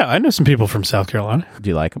 Yeah, I know some people from South Carolina. Do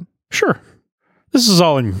you like them? Sure. This is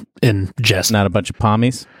all in jest. Not a bunch of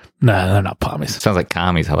pommies? No, they're not pommies. Sounds like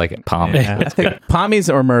commies. I like it. Palm. Yeah, I think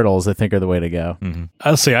pommies or myrtles, I think, are the way to go.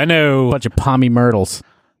 Let's see. I A know bunch of pommy myrtles.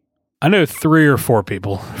 3 or 4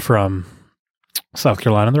 people from South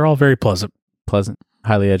Carolina. They're all very pleasant. Pleasant,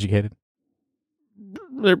 highly educated.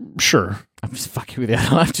 They're sure. I'm just fucking with you.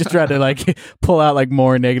 I'm just trying to like pull out like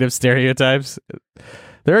more negative stereotypes.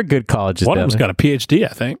 There are good colleges. One of them's got a PhD,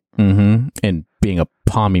 I think. Mm-hmm. And being a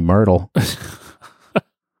pommy myrtle.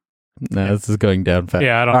 No, this is going down fast.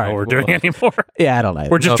 Yeah, I don't know what we're doing anymore. Yeah, I don't know.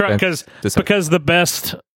 We're just No trying offense. because the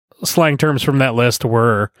best slang terms from that list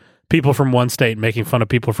were people from one state making fun of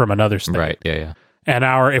people from another state. Right. Yeah. And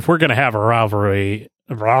if we're going to have a rivalry,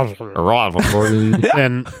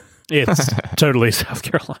 then it's totally South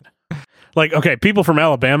Carolina. Like, okay, people from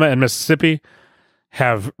Alabama and Mississippi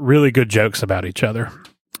have really good jokes about each other,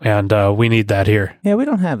 and we need that here Yeah, we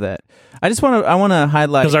don't have that. I want to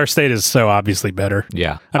highlight because our state is so obviously better.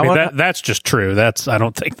 Yeah. I mean, that's just true. I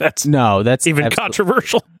don't think that's no, that's even absolute-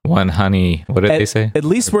 controversial. One honey. What did they say? At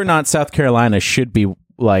least we're not South Carolina. Should be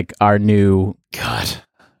like our new God,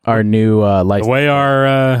 life. the way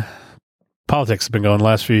our politics have been going the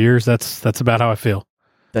last few years, that's about how I feel.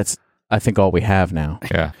 That's I think all we have now.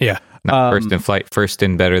 Yeah. Yeah. Not first in flight. First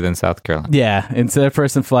in better than South Carolina. Yeah, instead of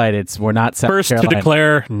first in flight, we're not South First Carolina. to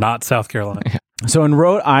declare, not South Carolina. So in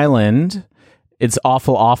Rhode Island, it's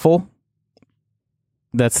awful.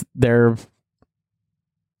 That's their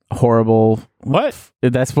horrible. What?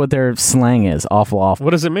 That's what their slang is. Awful. What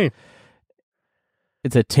does it mean?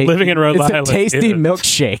 It's a tasty. Living in Rhode it's Island a tasty is-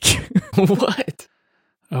 milkshake. What?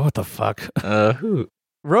 Oh, what the fuck? Who?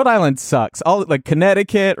 Rhode Island sucks. All like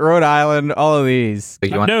Connecticut, Rhode Island, all of these.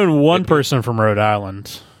 Like, you I've want- known one person from Rhode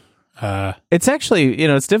Island. It's actually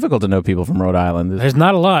it's difficult to know people from Rhode Island. There's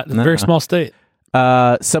not a lot. It's a very Nuh-uh. small state.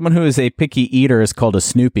 Someone who is a picky eater is called a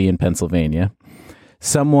Snoopy in Pennsylvania.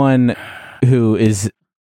 Someone who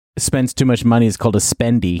spends too much money is called a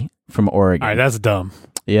Spendy from Oregon. All right, that's dumb.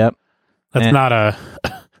 Yep. That's And- not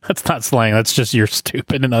that's not slang. That's just you're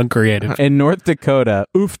stupid and uncreative. In North Dakota,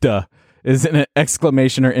 oofta is an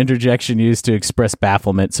exclamation or interjection used to express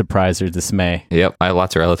bafflement, surprise, or dismay. Yep. I have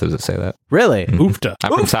lots of relatives that say that. Really? Oofta.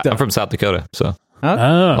 I'm from South Dakota, so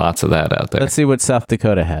Oh. lots of that out there. Let's see what South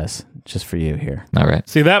Dakota has, just for you here. All right.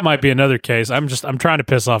 See, that might be another case. I'm trying to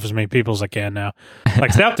piss off as many people as I can now.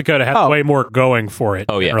 Like South Dakota has Oh. way more going for it,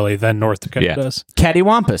 Oh, yeah. really, than North Dakota Yeah. does.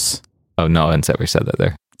 Cattywampus. Oh, no one's ever said that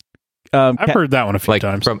there. I've heard that one a few Like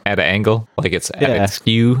times. from at an angle, like it's at Yeah. a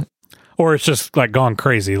skew. Or it's just like gone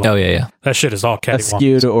crazy. Like, Oh yeah. that shit is all cattywampus.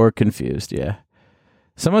 Askewed or confused, yeah.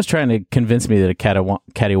 Someone's trying to convince me that a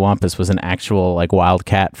cattywampus was an actual like wild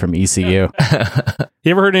cat from ECU.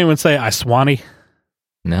 You ever heard anyone say "I swanee"?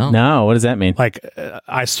 No. No, what does that mean? Like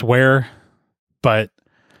I swear, but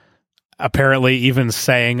apparently even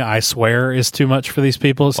saying "I swear" is too much for these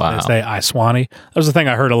people. So Wow. they say "I swanee." That was the thing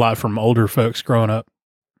I heard a lot from older folks growing up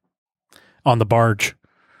on the barge.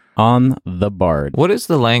 On the Bard. What is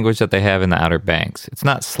the language that they have in the Outer Banks? It's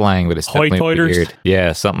not slang, but it's definitely Hoy-toyters? weird.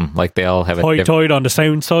 Yeah, something like they all have a Toy different. toyed on the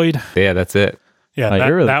same side. Yeah, that's it. Yeah, Oh, that,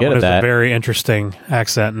 you're really that good one at is that. a very interesting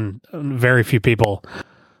accent, and very few people,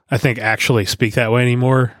 I think, actually speak that way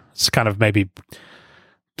anymore. It's kind of maybe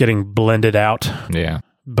getting blended out, Yeah.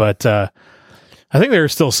 but I think there are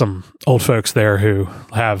still some old folks there who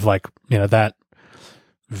have that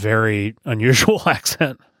very unusual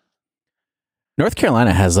accent. North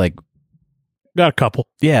Carolina has Got a couple.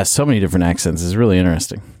 so many different accents. It's really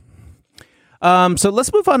interesting. So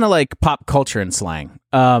let's move on to pop culture and slang.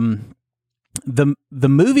 The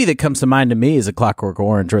movie that comes to mind to me is A Clockwork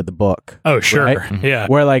Orange or the book. Oh, sure. Right? Yeah,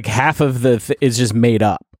 Where half of the is just made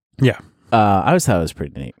up. yeah, I always thought it was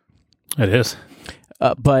pretty neat. it is.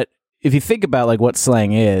 But if you think about like what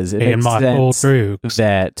slang is, it In makes my old sense roots.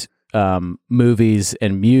 that movies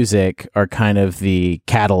and music are kind of the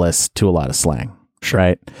catalyst to a lot of slang,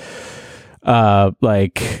 right?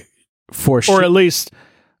 Like for Or at least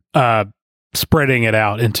spreading it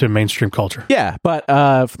out into mainstream culture. yeah, but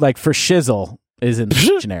like for shizzle is in the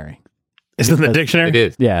dictionary. Is it in the dictionary? It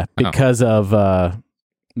is. Yeah, because of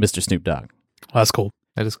Mr. Snoop Dogg. Oh, that's cool.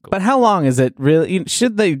 That is cool. But how long is it really?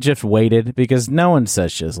 Should they just waited? Because no one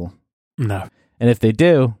says shizzle. No. And if they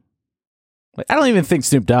do, like, I don't even think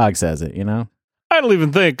Snoop Dogg says it, you know? I don't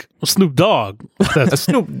even think Snoop Dogg. That's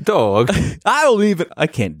Snoop Dogg. I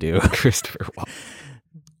can't do. Christopher Walken.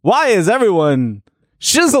 Why is everyone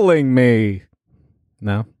shizzling me?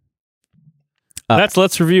 No.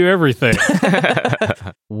 let's review everything.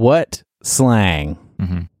 What slang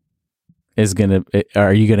Mhm.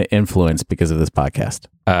 are you gonna influence because of this podcast?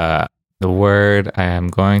 The word I am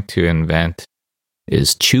going to invent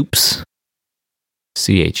is choops.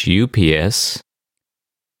 CHUPS.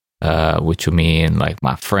 Which will mean like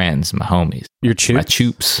my friends, my homies. Your My choops?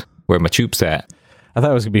 choops. Where my choops at? I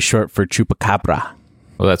thought it was gonna be short for chupacabra.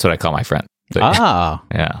 Well, that's what I call my friend. So, Ah,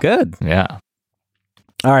 yeah. good. Yeah.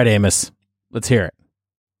 All right, Amos, let's hear it.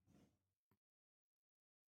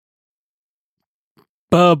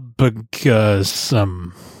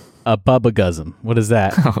 Bubbagasm. A bubbagusm. What is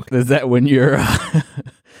that? Oh. Is that when you're?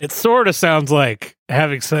 It sort of sounds like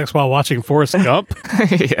having sex while watching Forrest Gump.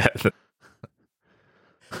 Yeah.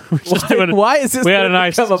 Why is this? We had a gonna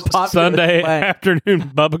nice become popular Sunday slang? afternoon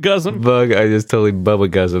bubbagasm. Bug, I just totally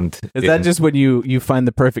bubbagusmed. Is that just when you find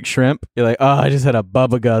the perfect shrimp? You're like, oh, I just had a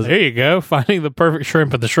bubbagusm. There you go. Finding the perfect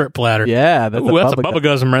shrimp at the shrimp platter. Yeah, that's Ooh, that's a bubbagusm.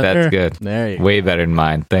 bubbagasm right That's there. good. There you go. Way better than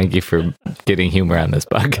mine. Thank you for getting humor on this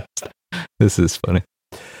podcast. This is funny.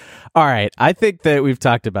 All right, I think that we've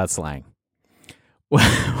talked about slang.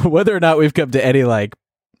 Whether or not we've come to any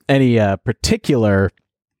particular,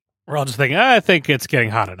 We're all just thinking, I think it's getting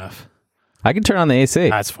hot enough. I can turn on the AC.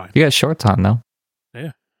 That's fine. You got shorts on though.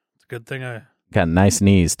 It's a good thing Got nice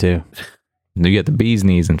knees too. You got the bee's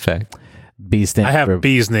knees, in fact. B stands I have for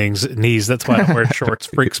bees knees. That's why I don't wear shorts.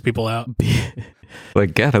 Freaks people out.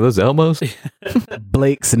 Like, God, are those elbows?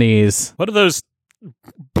 Blake's knees. What are those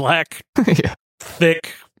black, Yeah.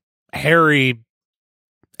 thick, hairy,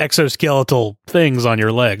 exoskeletal things on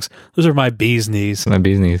your legs? Those are my bees knees. My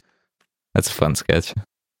bee's knees. That's a fun sketch.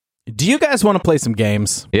 Do you guys want to play some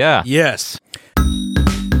games? Yeah. Yes.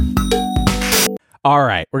 All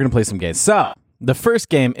right, we're gonna play some games. So the first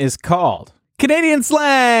game is called Canadian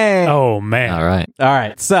Slang. Oh man. All right. All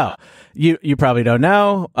right, so you probably don't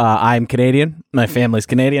know. I'm Canadian. My family's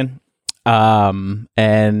Canadian. And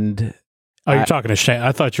Oh, you're talking to Shane.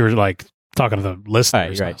 I thought you were like talking to the all listeners.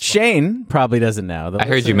 right, you're right. Shane probably doesn't know. The I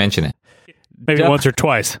heard you listeners- mention it. Maybe once or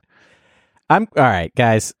twice. I'm all right,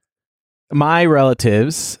 guys. My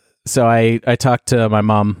relatives. So I talked to my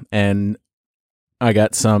mom and I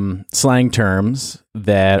got some slang terms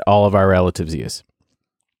that all of our relatives use.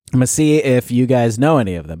 I'm gonna see if you guys know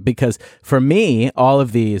any of them because for me, all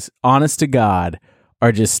of these, honest to God,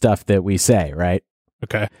 are just stuff that we say, right?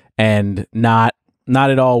 Okay. And not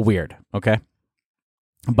at all weird. Okay.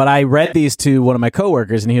 But I read these to one of my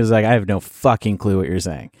coworkers and he was like, I have no fucking clue what you're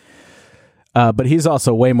saying. But he's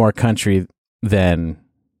also way more country than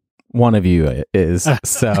one of you is.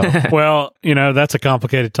 So Well, that's a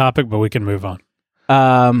complicated topic, but we can move on.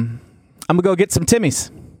 I'm gonna go get some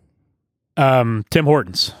Timmy's. Tim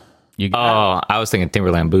Hortons. You got Oh, I was thinking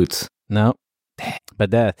Timberland boots. no,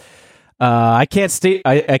 but that I can't stay.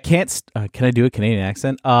 I can't. Can I do a Canadian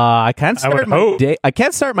accent? I can't I would start my hope. day. I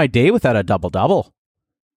can't start my day without a double.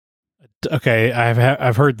 Okay,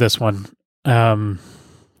 I've heard this one.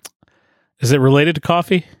 Is it related to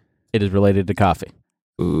coffee? It is related to coffee.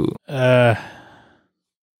 Ooh.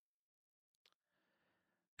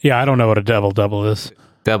 Yeah, I don't know what a double is.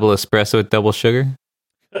 Double espresso with double sugar.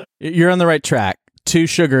 You're on the right track. 2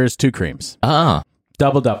 sugars, 2 creams. Oh,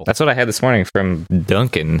 Double. that's what I had this morning from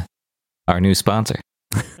Dunkin', our new sponsor.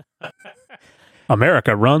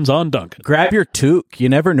 America runs on Dunkin'. Grab your toque. You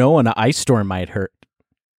never know when an ice storm might hurt.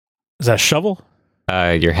 Is that a shovel?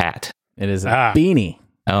 Your hat. It is a Ah. beanie.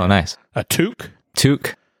 Oh, nice. A toque?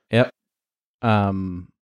 Toque. Yep.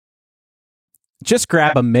 Just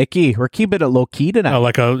grab a Mickey. We're keeping it low key tonight. Oh,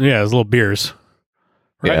 it's little beers.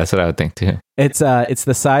 Yeah, Right. that's what I would think too. It's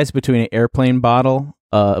the size between an airplane bottle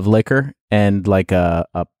of liquor and like a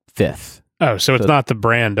fifth. Oh, so it's So- not the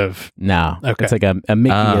brand of. No, Okay. it's like a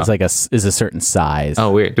Mickey Ah. is like is a certain size.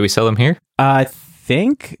 Oh, weird. Do we sell them here? I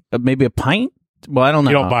think maybe a pint. Well, I don't know.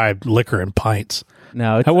 You don't buy liquor in pints.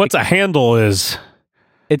 No, it's, What's a handle is.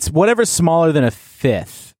 it's whatever's smaller than a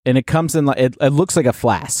fifth, and it comes in like it looks like a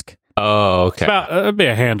flask. Oh, okay. It'd be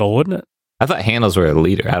a handle, wouldn't it? I thought handles were a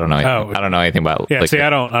liter. I don't know. Oh. I don't know anything about. Yeah. liquor. See, I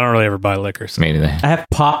don't really ever buy liquor. So. Me neither. I have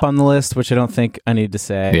pop on the list, which I don't think I need to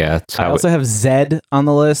say. Yeah. That's I how also have Zed on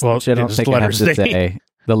the list, Well, which I don't just think I have letter to Z. say.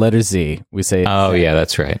 The letter Z. We say. Oh, yeah,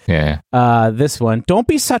 that's right. Yeah. This one. Don't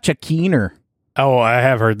be such a keener. Oh, I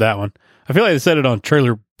have heard that one. I feel like they said it on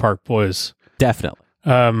Trailer Park Boys. Definitely.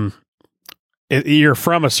 You're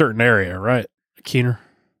from a certain area, right? Keener.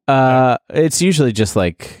 It's usually just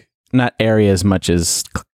like not area as much as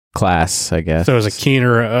class, I guess. So is a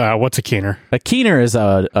keener. What's a keener? A keener is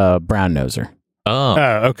a brown noser, Oh.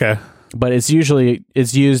 Oh, okay. but it's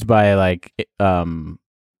used by like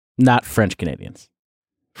not French Canadians.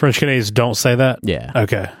 French Canadians don't say that. Yeah,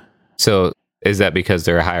 Okay. So is that because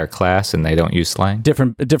they're a higher class and they don't use slang?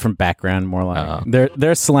 different background, more like Oh.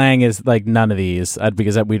 their slang is like none of these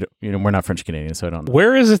because we're not French Canadians, so I don't know.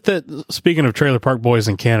 Where is it that? Speaking of Trailer Park Boys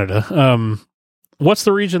in Canada, what's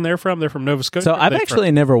the region they're from? They're from Nova Scotia. So Or are I've they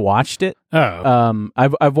actually never watched it. from,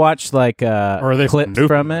 I've watched like or are they clips from,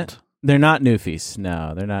 from Newfoundland? it. They're not Newfies.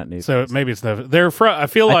 No, they're not Newfies. So maybe it's Nova. They're from. I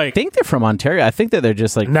feel I like think they're from Ontario. I think that they're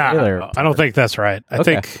just like trailer. no, I don't think that's right. I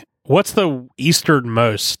Okay. think what's the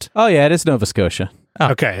easternmost? Oh yeah, it is Nova Scotia.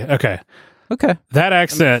 Okay. Okay, That that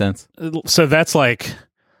makes accent. sense. So that's like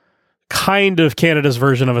kind of Canada's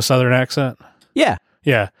version of a southern accent. Yeah,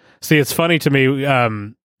 Yeah. See, it's funny to me.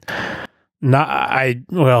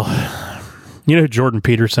 You know who Jordan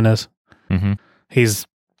Peterson is? Mm-hmm. He's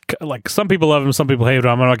like, some people love him, some people hate him.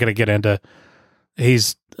 I'm not going to get into.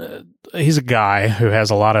 He's a guy who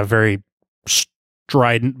has a lot of very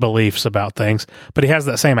strident beliefs about things, but he has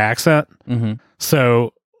that same accent. mm-hmm.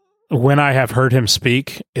 So when I have heard him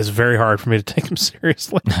speak, it's very hard for me to take him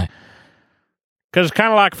seriously. Because it's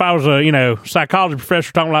kind of like if I was a psychology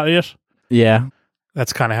professor talking like this. Yeah.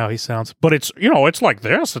 That's kind of how he sounds. But it's it's like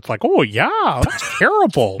this. It's like, oh yeah, that's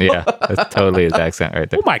terrible. Yeah, that's totally his accent right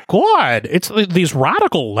there. Oh my god, it's these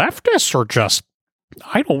radical leftists are just.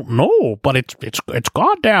 I don't know, but it's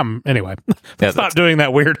goddamn. Anyway, let's not doing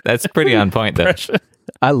that weird. That's pretty on point, though. impression.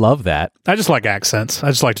 I love that. I just like accents. I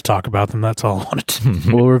just like to talk about them. That's all I wanted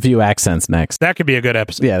to. We'll review accents next. That could be a good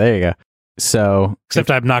episode. Yeah, there you go. So, Except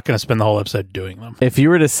I'm not going to spend the whole episode doing them. if you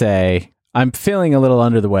were to say, I'm feeling a little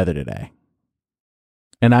under the weather today,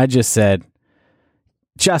 and I just said,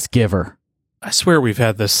 just give her, I swear we've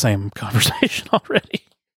had this same conversation already.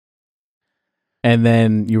 and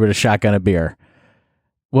then you were to shotgun a beer,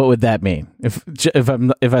 what would that mean?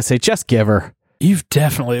 If I say, just give her, You've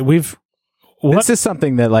definitely What? this is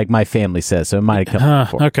something that like my family says, so it might come up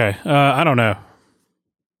before. Okay. I don't know.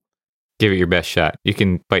 Give it your best shot. You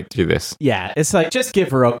can fight through this. Yeah, it's like, just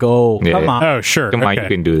give her a go. Yeah. Come on. Oh, sure. Come on, okay. you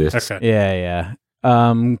can do this. Okay. Yeah.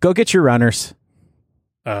 Go get your runners.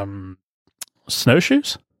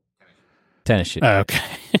 Snowshoes? Tennis shoes. Okay.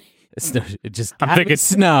 It just I'm got thinking- me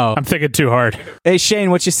snow. I'm thinking too hard. Hey Shane,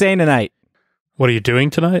 what you saying tonight? What are you doing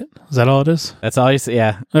tonight? Is that all it is? That's all you say.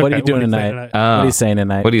 Yeah. Okay, What are you doing saying tonight? What are you saying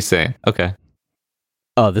tonight? What do you say? Okay.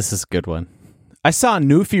 Oh, this is a good one. I saw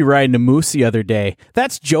Newfie riding a moose the other day.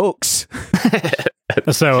 That's jokes.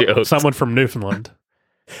 So Jokes. someone from Newfoundland.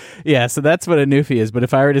 Yeah, so that's what a Newfie is. But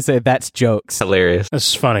if I were to say that's jokes, Hilarious.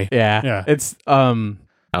 That's funny. yeah, Yeah. it's I'm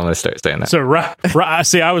going to start saying that. So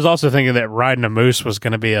see, I was also thinking that riding a moose was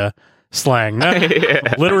going to be a slang. No,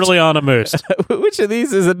 literally on a moose. which of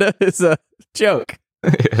these is a joke?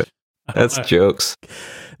 That's jokes.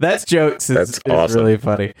 That's jokes. That's Is awesome. really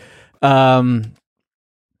funny. Go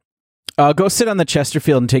sit on the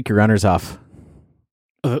Chesterfield and take your runners off.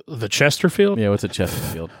 The Chesterfield? Yeah, what's a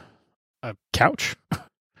Chesterfield? A couch?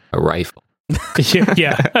 A rifle.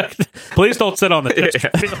 yeah. Please don't sit on the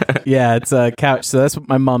Chesterfield. Yeah, it's a couch. So that's what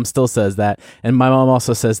my mom still says that. And my mom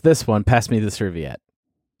also says this one, pass me the serviette.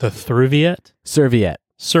 The Thruviet? Serviette.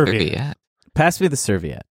 Serviette. Yeah. Pass me the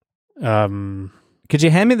serviette. I Could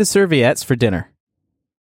you hand me the serviettes for dinner?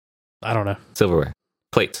 don't know. Silverware.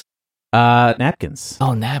 Plates. Napkins.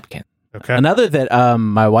 Oh, napkin. Okay. Another that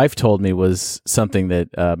my wife told me was something that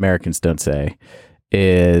Americans don't say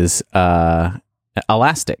is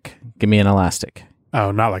elastic. Give me an elastic.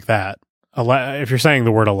 Oh, not like that. If you're saying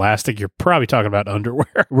the word elastic, you're probably talking about underwear.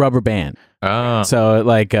 Rubber band. Oh. So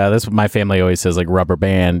like that's what my family always says, like rubber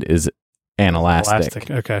band is an elastic.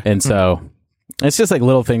 Okay. And so it's just like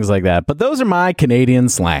little things like that. But those are my Canadian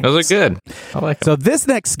slangs. Those are good. I like them. So this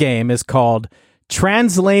next game is called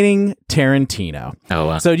Translating Tarantino. Oh,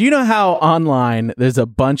 wow. So do you know how online there's a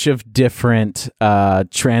bunch of different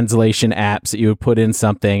translation apps that you would put in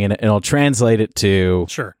something and it'll translate it to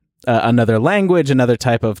Sure. another language, another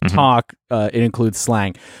type of talk. It includes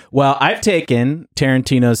slang. Well, I've taken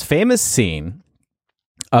Tarantino's famous scene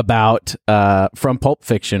about from Pulp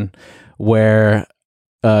Fiction, where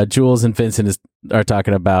Jules and Vincent are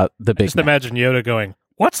talking about the Big Just Mac. imagine Yoda going,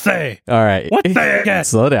 "What's they? All right. What's they again?"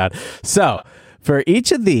 Slow down. So, for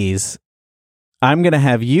each of these, I'm going to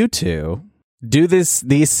have you two do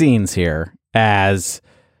these scenes here as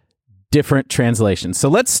different translations. So,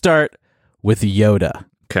 let's start with Yoda.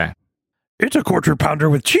 Okay. It's a quarter pounder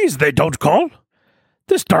with cheese they don't call.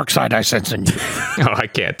 This dark side I sense in you. Oh, I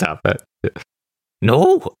can't top that.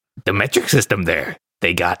 No, the metric system there.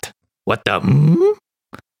 They got what the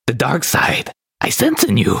dark side I sense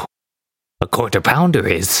in you. A quarter pounder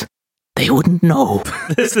is. They wouldn't know.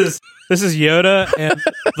 This is Yoda and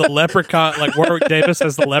the leprechaun, like Warwick Davis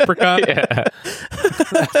as the leprechaun. Yeah.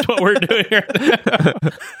 That's what we're doing here.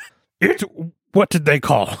 It's, what did they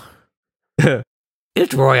call?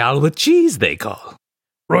 It's Royale with cheese. They call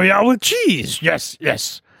Royale with cheese. Yes,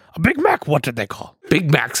 yes. A Big Mac. What did they call?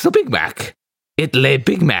 Big Mac's a Big Mac. It lay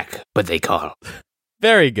Big Mac, but they call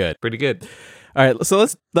Very good. pretty good. All right, so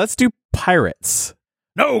let's do pirates.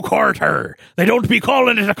 No quarter. They don't be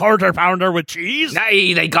calling it a quarter pounder with cheese.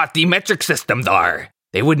 Nay, they got the metric system there.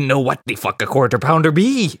 They wouldn't know what the fuck a quarter pounder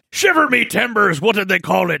be. Shiver me timbers. What did they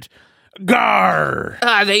call it? Gar.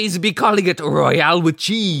 They's be calling it Royale with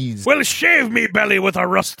cheese. Well, shave me belly with a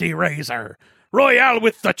rusty razor. Royale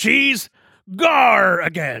with the cheese. Gar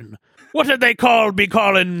again. What did they be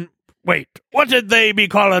calling? Wait, what did they be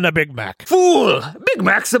calling a Big Mac? Fool! Big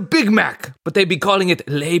Mac's a Big Mac, but they be calling it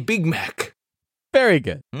lay Big Mac. Very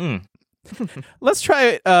good. Let's try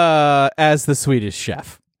it as the Swedish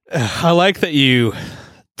chef. I like that you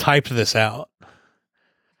typed this out.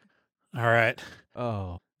 All right.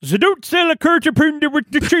 Oh. So don't sell a quarter pounder with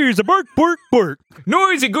the cheese. A bark, bark, bark.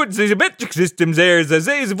 Noisy goods, these metric systems there's as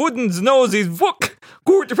these woodens knows his fuck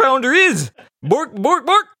quarter pounder is. Bork, bork,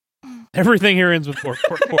 bork. Everything here ends with bark,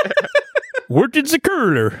 bark, bark. What did the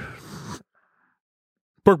curler?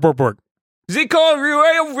 Bark, bark, bark. They call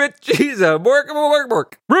Royale with cheese a bork, bork,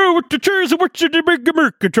 bork. Row with the cheese. What's the Big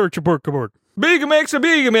Mac? A church of bark, bark. Big Mac's a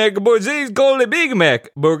Big Mac, but they's call it Big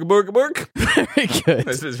Mac. Bork, bork, bork. Very good.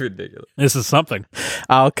 This is ridiculous. This is something.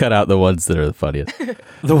 I'll cut out the ones that are the funniest.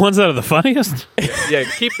 The ones that are the funniest? Yeah,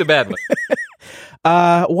 keep the bad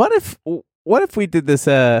one. What if we did this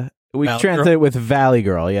we Valley translate Girl? it with Valley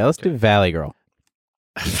Girl. Yeah, let's do Valley Girl.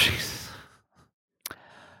 Jeez.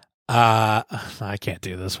 I can't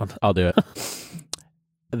do this one. I'll do it.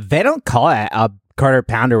 They don't call it a quarter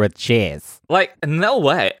pounder with cheese. Like, no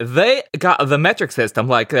way. They got the metric system.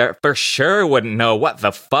 Like, they for sure wouldn't know what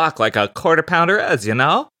the fuck, like, a quarter pounder is, you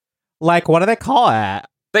know? Like, what do they call it?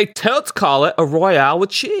 They totes call it a Royale with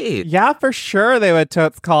cheese. Yeah, for sure they would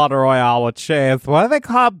totes call it a Royale with cheese. What do they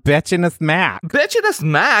call bitchiness Mac? Bitchiness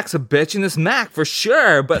Mac's a bitchiness Mac for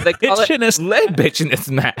sure, but they call Bitchiness- it lay bitchiness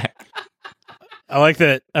Mac. I like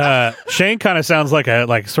that Shane kind of sounds like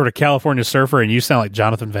a sort of California surfer, and you sound like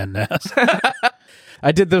Jonathan Van Ness.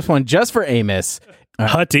 I did this one just for Amos.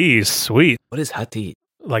 Hutties, sweet. What is Hati?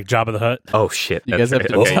 Like Jabba the Hutt. Oh, shit. You that's guys have right.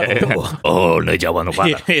 to Okay, tell. yeah, yeah. Oh, no, Jabba no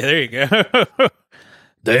Yeah, there you go.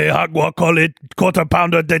 They agua call it quarter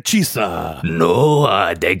pounder de chisa.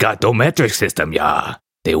 No, they got no metric system, yeah.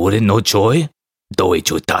 They wouldn't know Choi. Do it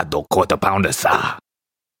chutado quarter pounder, sa.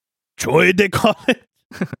 Troy, they call it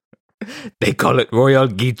They call it Royal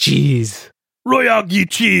Ghee Cheese. Royal Ghee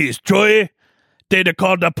Cheese. Troy, they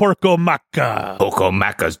call the Porco Maca. Poco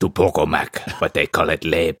Macas do Poco Mac, but they call it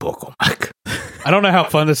lay Poco Mac. I don't know how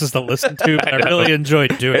fun this is to listen to, but I really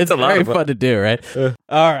enjoyed doing it. It's a lot very of fun. fun to do, right?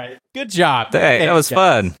 All right. Good job. Hey, that was Thanks,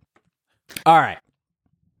 guys. fun. All right.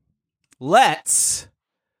 Let's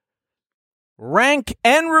rank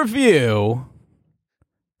and review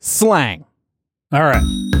slang. All right.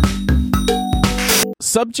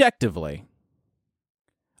 Subjectively,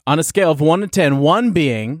 on a scale of 1 to 10, 1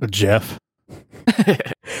 being Jeff,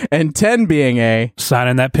 and 10 being a,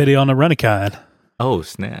 signing that pity on the Runicon. Oh,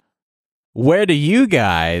 snap. where do you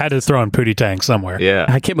guys? Had to throw in Pootie Tang somewhere. Yeah.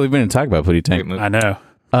 I can't believe we didn't talk about Pootie Great Tank. movie. I know.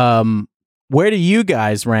 Where do you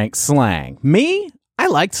guys rank slang? Me, I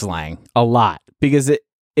like slang a lot because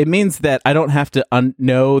it means that I don't have to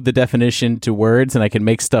know the definition to words and I can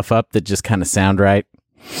make stuff up that just kind of sound right.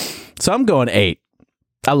 So I'm going 8.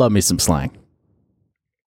 I love me some slang.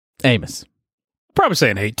 Amos. Probably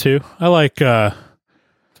say an 8 too. I like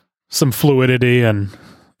some fluidity and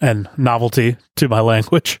novelty to my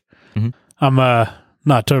language. Mhm. I'm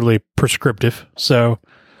not totally prescriptive, so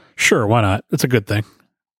sure, why not? It's a good thing.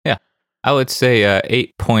 I would say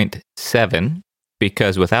 8.7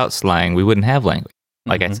 because without slang, we wouldn't have language.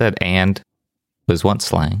 Like I said, and was once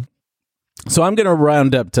slang. So I'm going to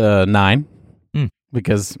round up to 9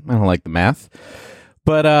 because I don't like the math.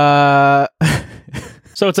 But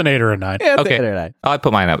So it's an 8 or a 9. Yeah, Okay. 8 or 9. I'd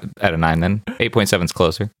put mine up at a 9 then. 8.7 is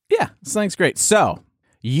closer. Yeah, slang's great. So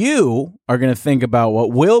you are going to think about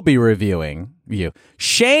what we'll be reviewing.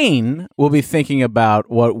 Shane will be thinking about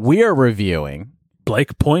what we're reviewing.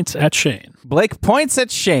 Blake points at Shane. Blake points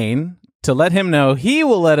at Shane to let him know he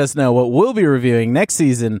will let us know what we'll be reviewing next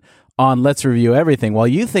season on Let's Review Everything. While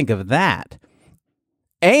you think of that,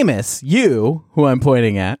 Amos, you, who I'm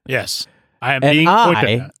pointing at, Yes. I am and being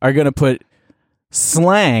pointed I at. are going to put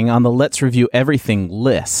slang on the Let's Review Everything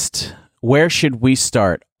list. Where should we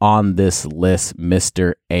start on this list,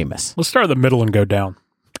 Mr. Amos? Let's start at the middle and go down.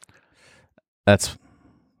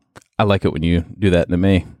 I like it when you do that to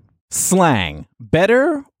me. Slang,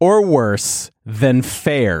 better or worse than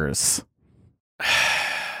fairs?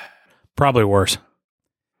 Probably worse.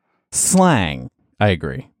 Slang, I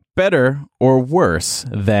agree. Better or worse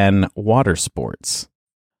than water sports?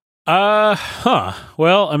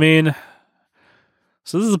 Well, I mean,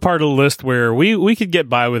 so this is a part of the list where we could get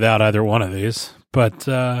by without either one of these. But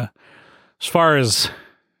as far as,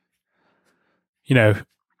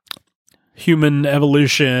 human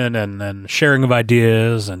evolution and sharing of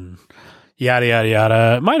ideas and yada, yada,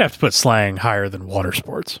 yada, might have to put slang higher than water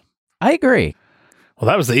sports. I agree. Well,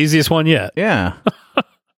 that was the easiest one yet. Yeah.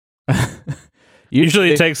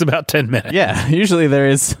 Usually it takes about 10 minutes. Yeah, usually there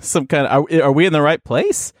is some kind of... Are we in the right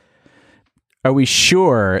place? Are we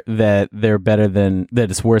sure that they're better than... that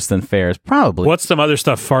it's worse than fairs? Probably. What's some other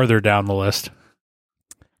stuff farther down the list?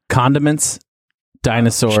 Condiments,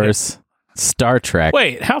 dinosaurs, Star Trek.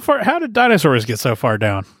 Wait, how did dinosaurs get so far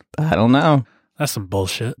down? I don't know. That's some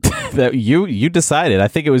bullshit. That you decided. I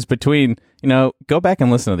think it was between... go back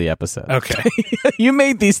and listen to the episode. Okay, You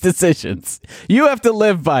made these decisions. You have to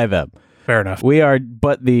live by them. fair enough. We are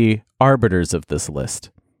but the arbiters of this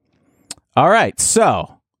list. All right,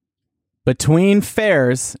 so between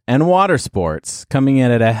fairs and water sports, coming in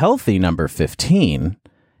at a healthy number 15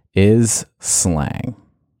 is slang.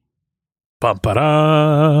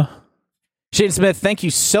 Bum-ba-da. Shane Smith, thank you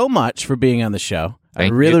so much for being on the show.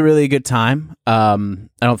 Thank a really, you. really good time. I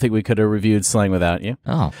don't think we could have reviewed slang without you.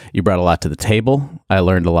 Oh. You brought a lot to the table. I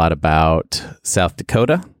learned a lot about South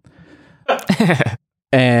Dakota.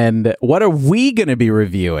 And what are we going to be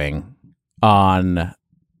reviewing on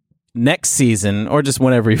next season, or just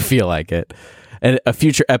whenever you feel like it, a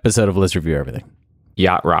future episode of Let's Review Everything?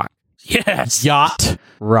 Yacht rock. Yes. Yacht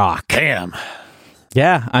rock. Damn.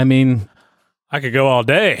 Yeah, I mean, I could go all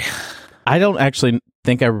day. I don't actually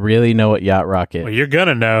think I really know what yacht rock is. Well, you're going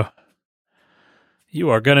to know. You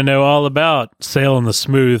are going to know all about sailing the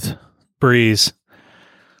smooth breeze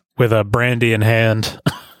with a brandy in hand.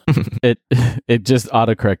 It just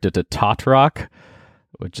autocorrected to tot rock,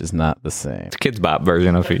 which is not the same. It's a Kids Bop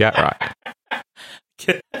version of yacht rock.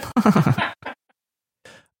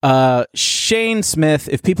 Shane Smith,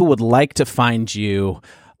 if people would like to find you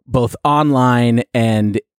both online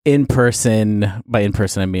and in person, by in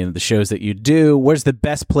person I mean the shows that you do, where's the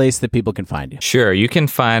best place that people can find you? Sure. You can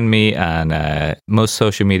find me on most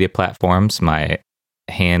social media platforms. My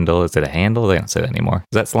handle, is it a handle? They don't say that anymore.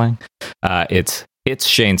 Is that slang? It's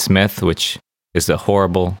Shane Smith, which is a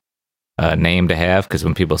horrible name to have, because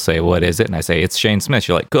when people say, what is it? And I say, it's Shane Smith.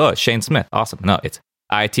 You're like, oh, Shane Smith. Awesome. No, it's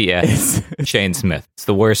ITS Shane Smith. It's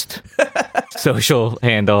the worst social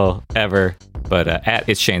handle ever. But at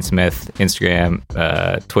It's Shane Smith, Instagram,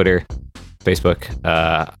 Twitter, Facebook.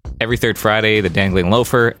 Every third Friday, the Dangling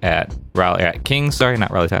Loafer at King's. Sorry,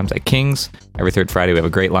 not Raleigh Times, at King's. Every third Friday, we have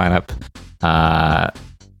a great lineup.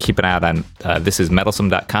 Keep an eye out on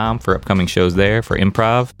thisismeddlesome.com for upcoming shows there for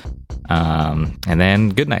improv. And then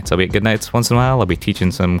Good Nights. I'll be at Good Nights once in a while. I'll be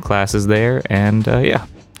teaching some classes there. And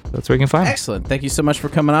that's where you can find me. Excellent. Thank you so much for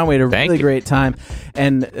coming on. We had a Thank really you. great time.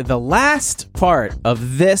 And the last part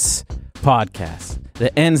of this podcast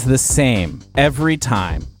that ends the same every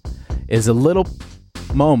time is a little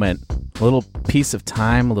moment, a little piece of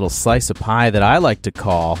time, a little slice of pie that I like to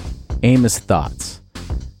call Amos Thoughts.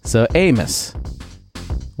 So, Amos,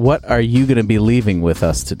 what are you going to be leaving with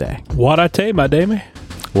us today? Wadate, my dame.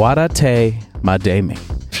 Wadate Mademi.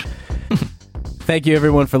 Thank you,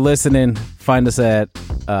 everyone, for listening. Find us at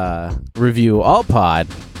Review All Pod.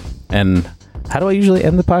 And how do I usually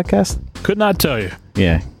end the podcast? Could not tell you.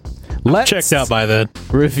 Yeah. Let's Checked out by then.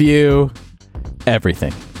 review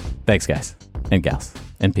everything. Thanks, guys and gals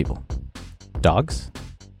and people. Dogs.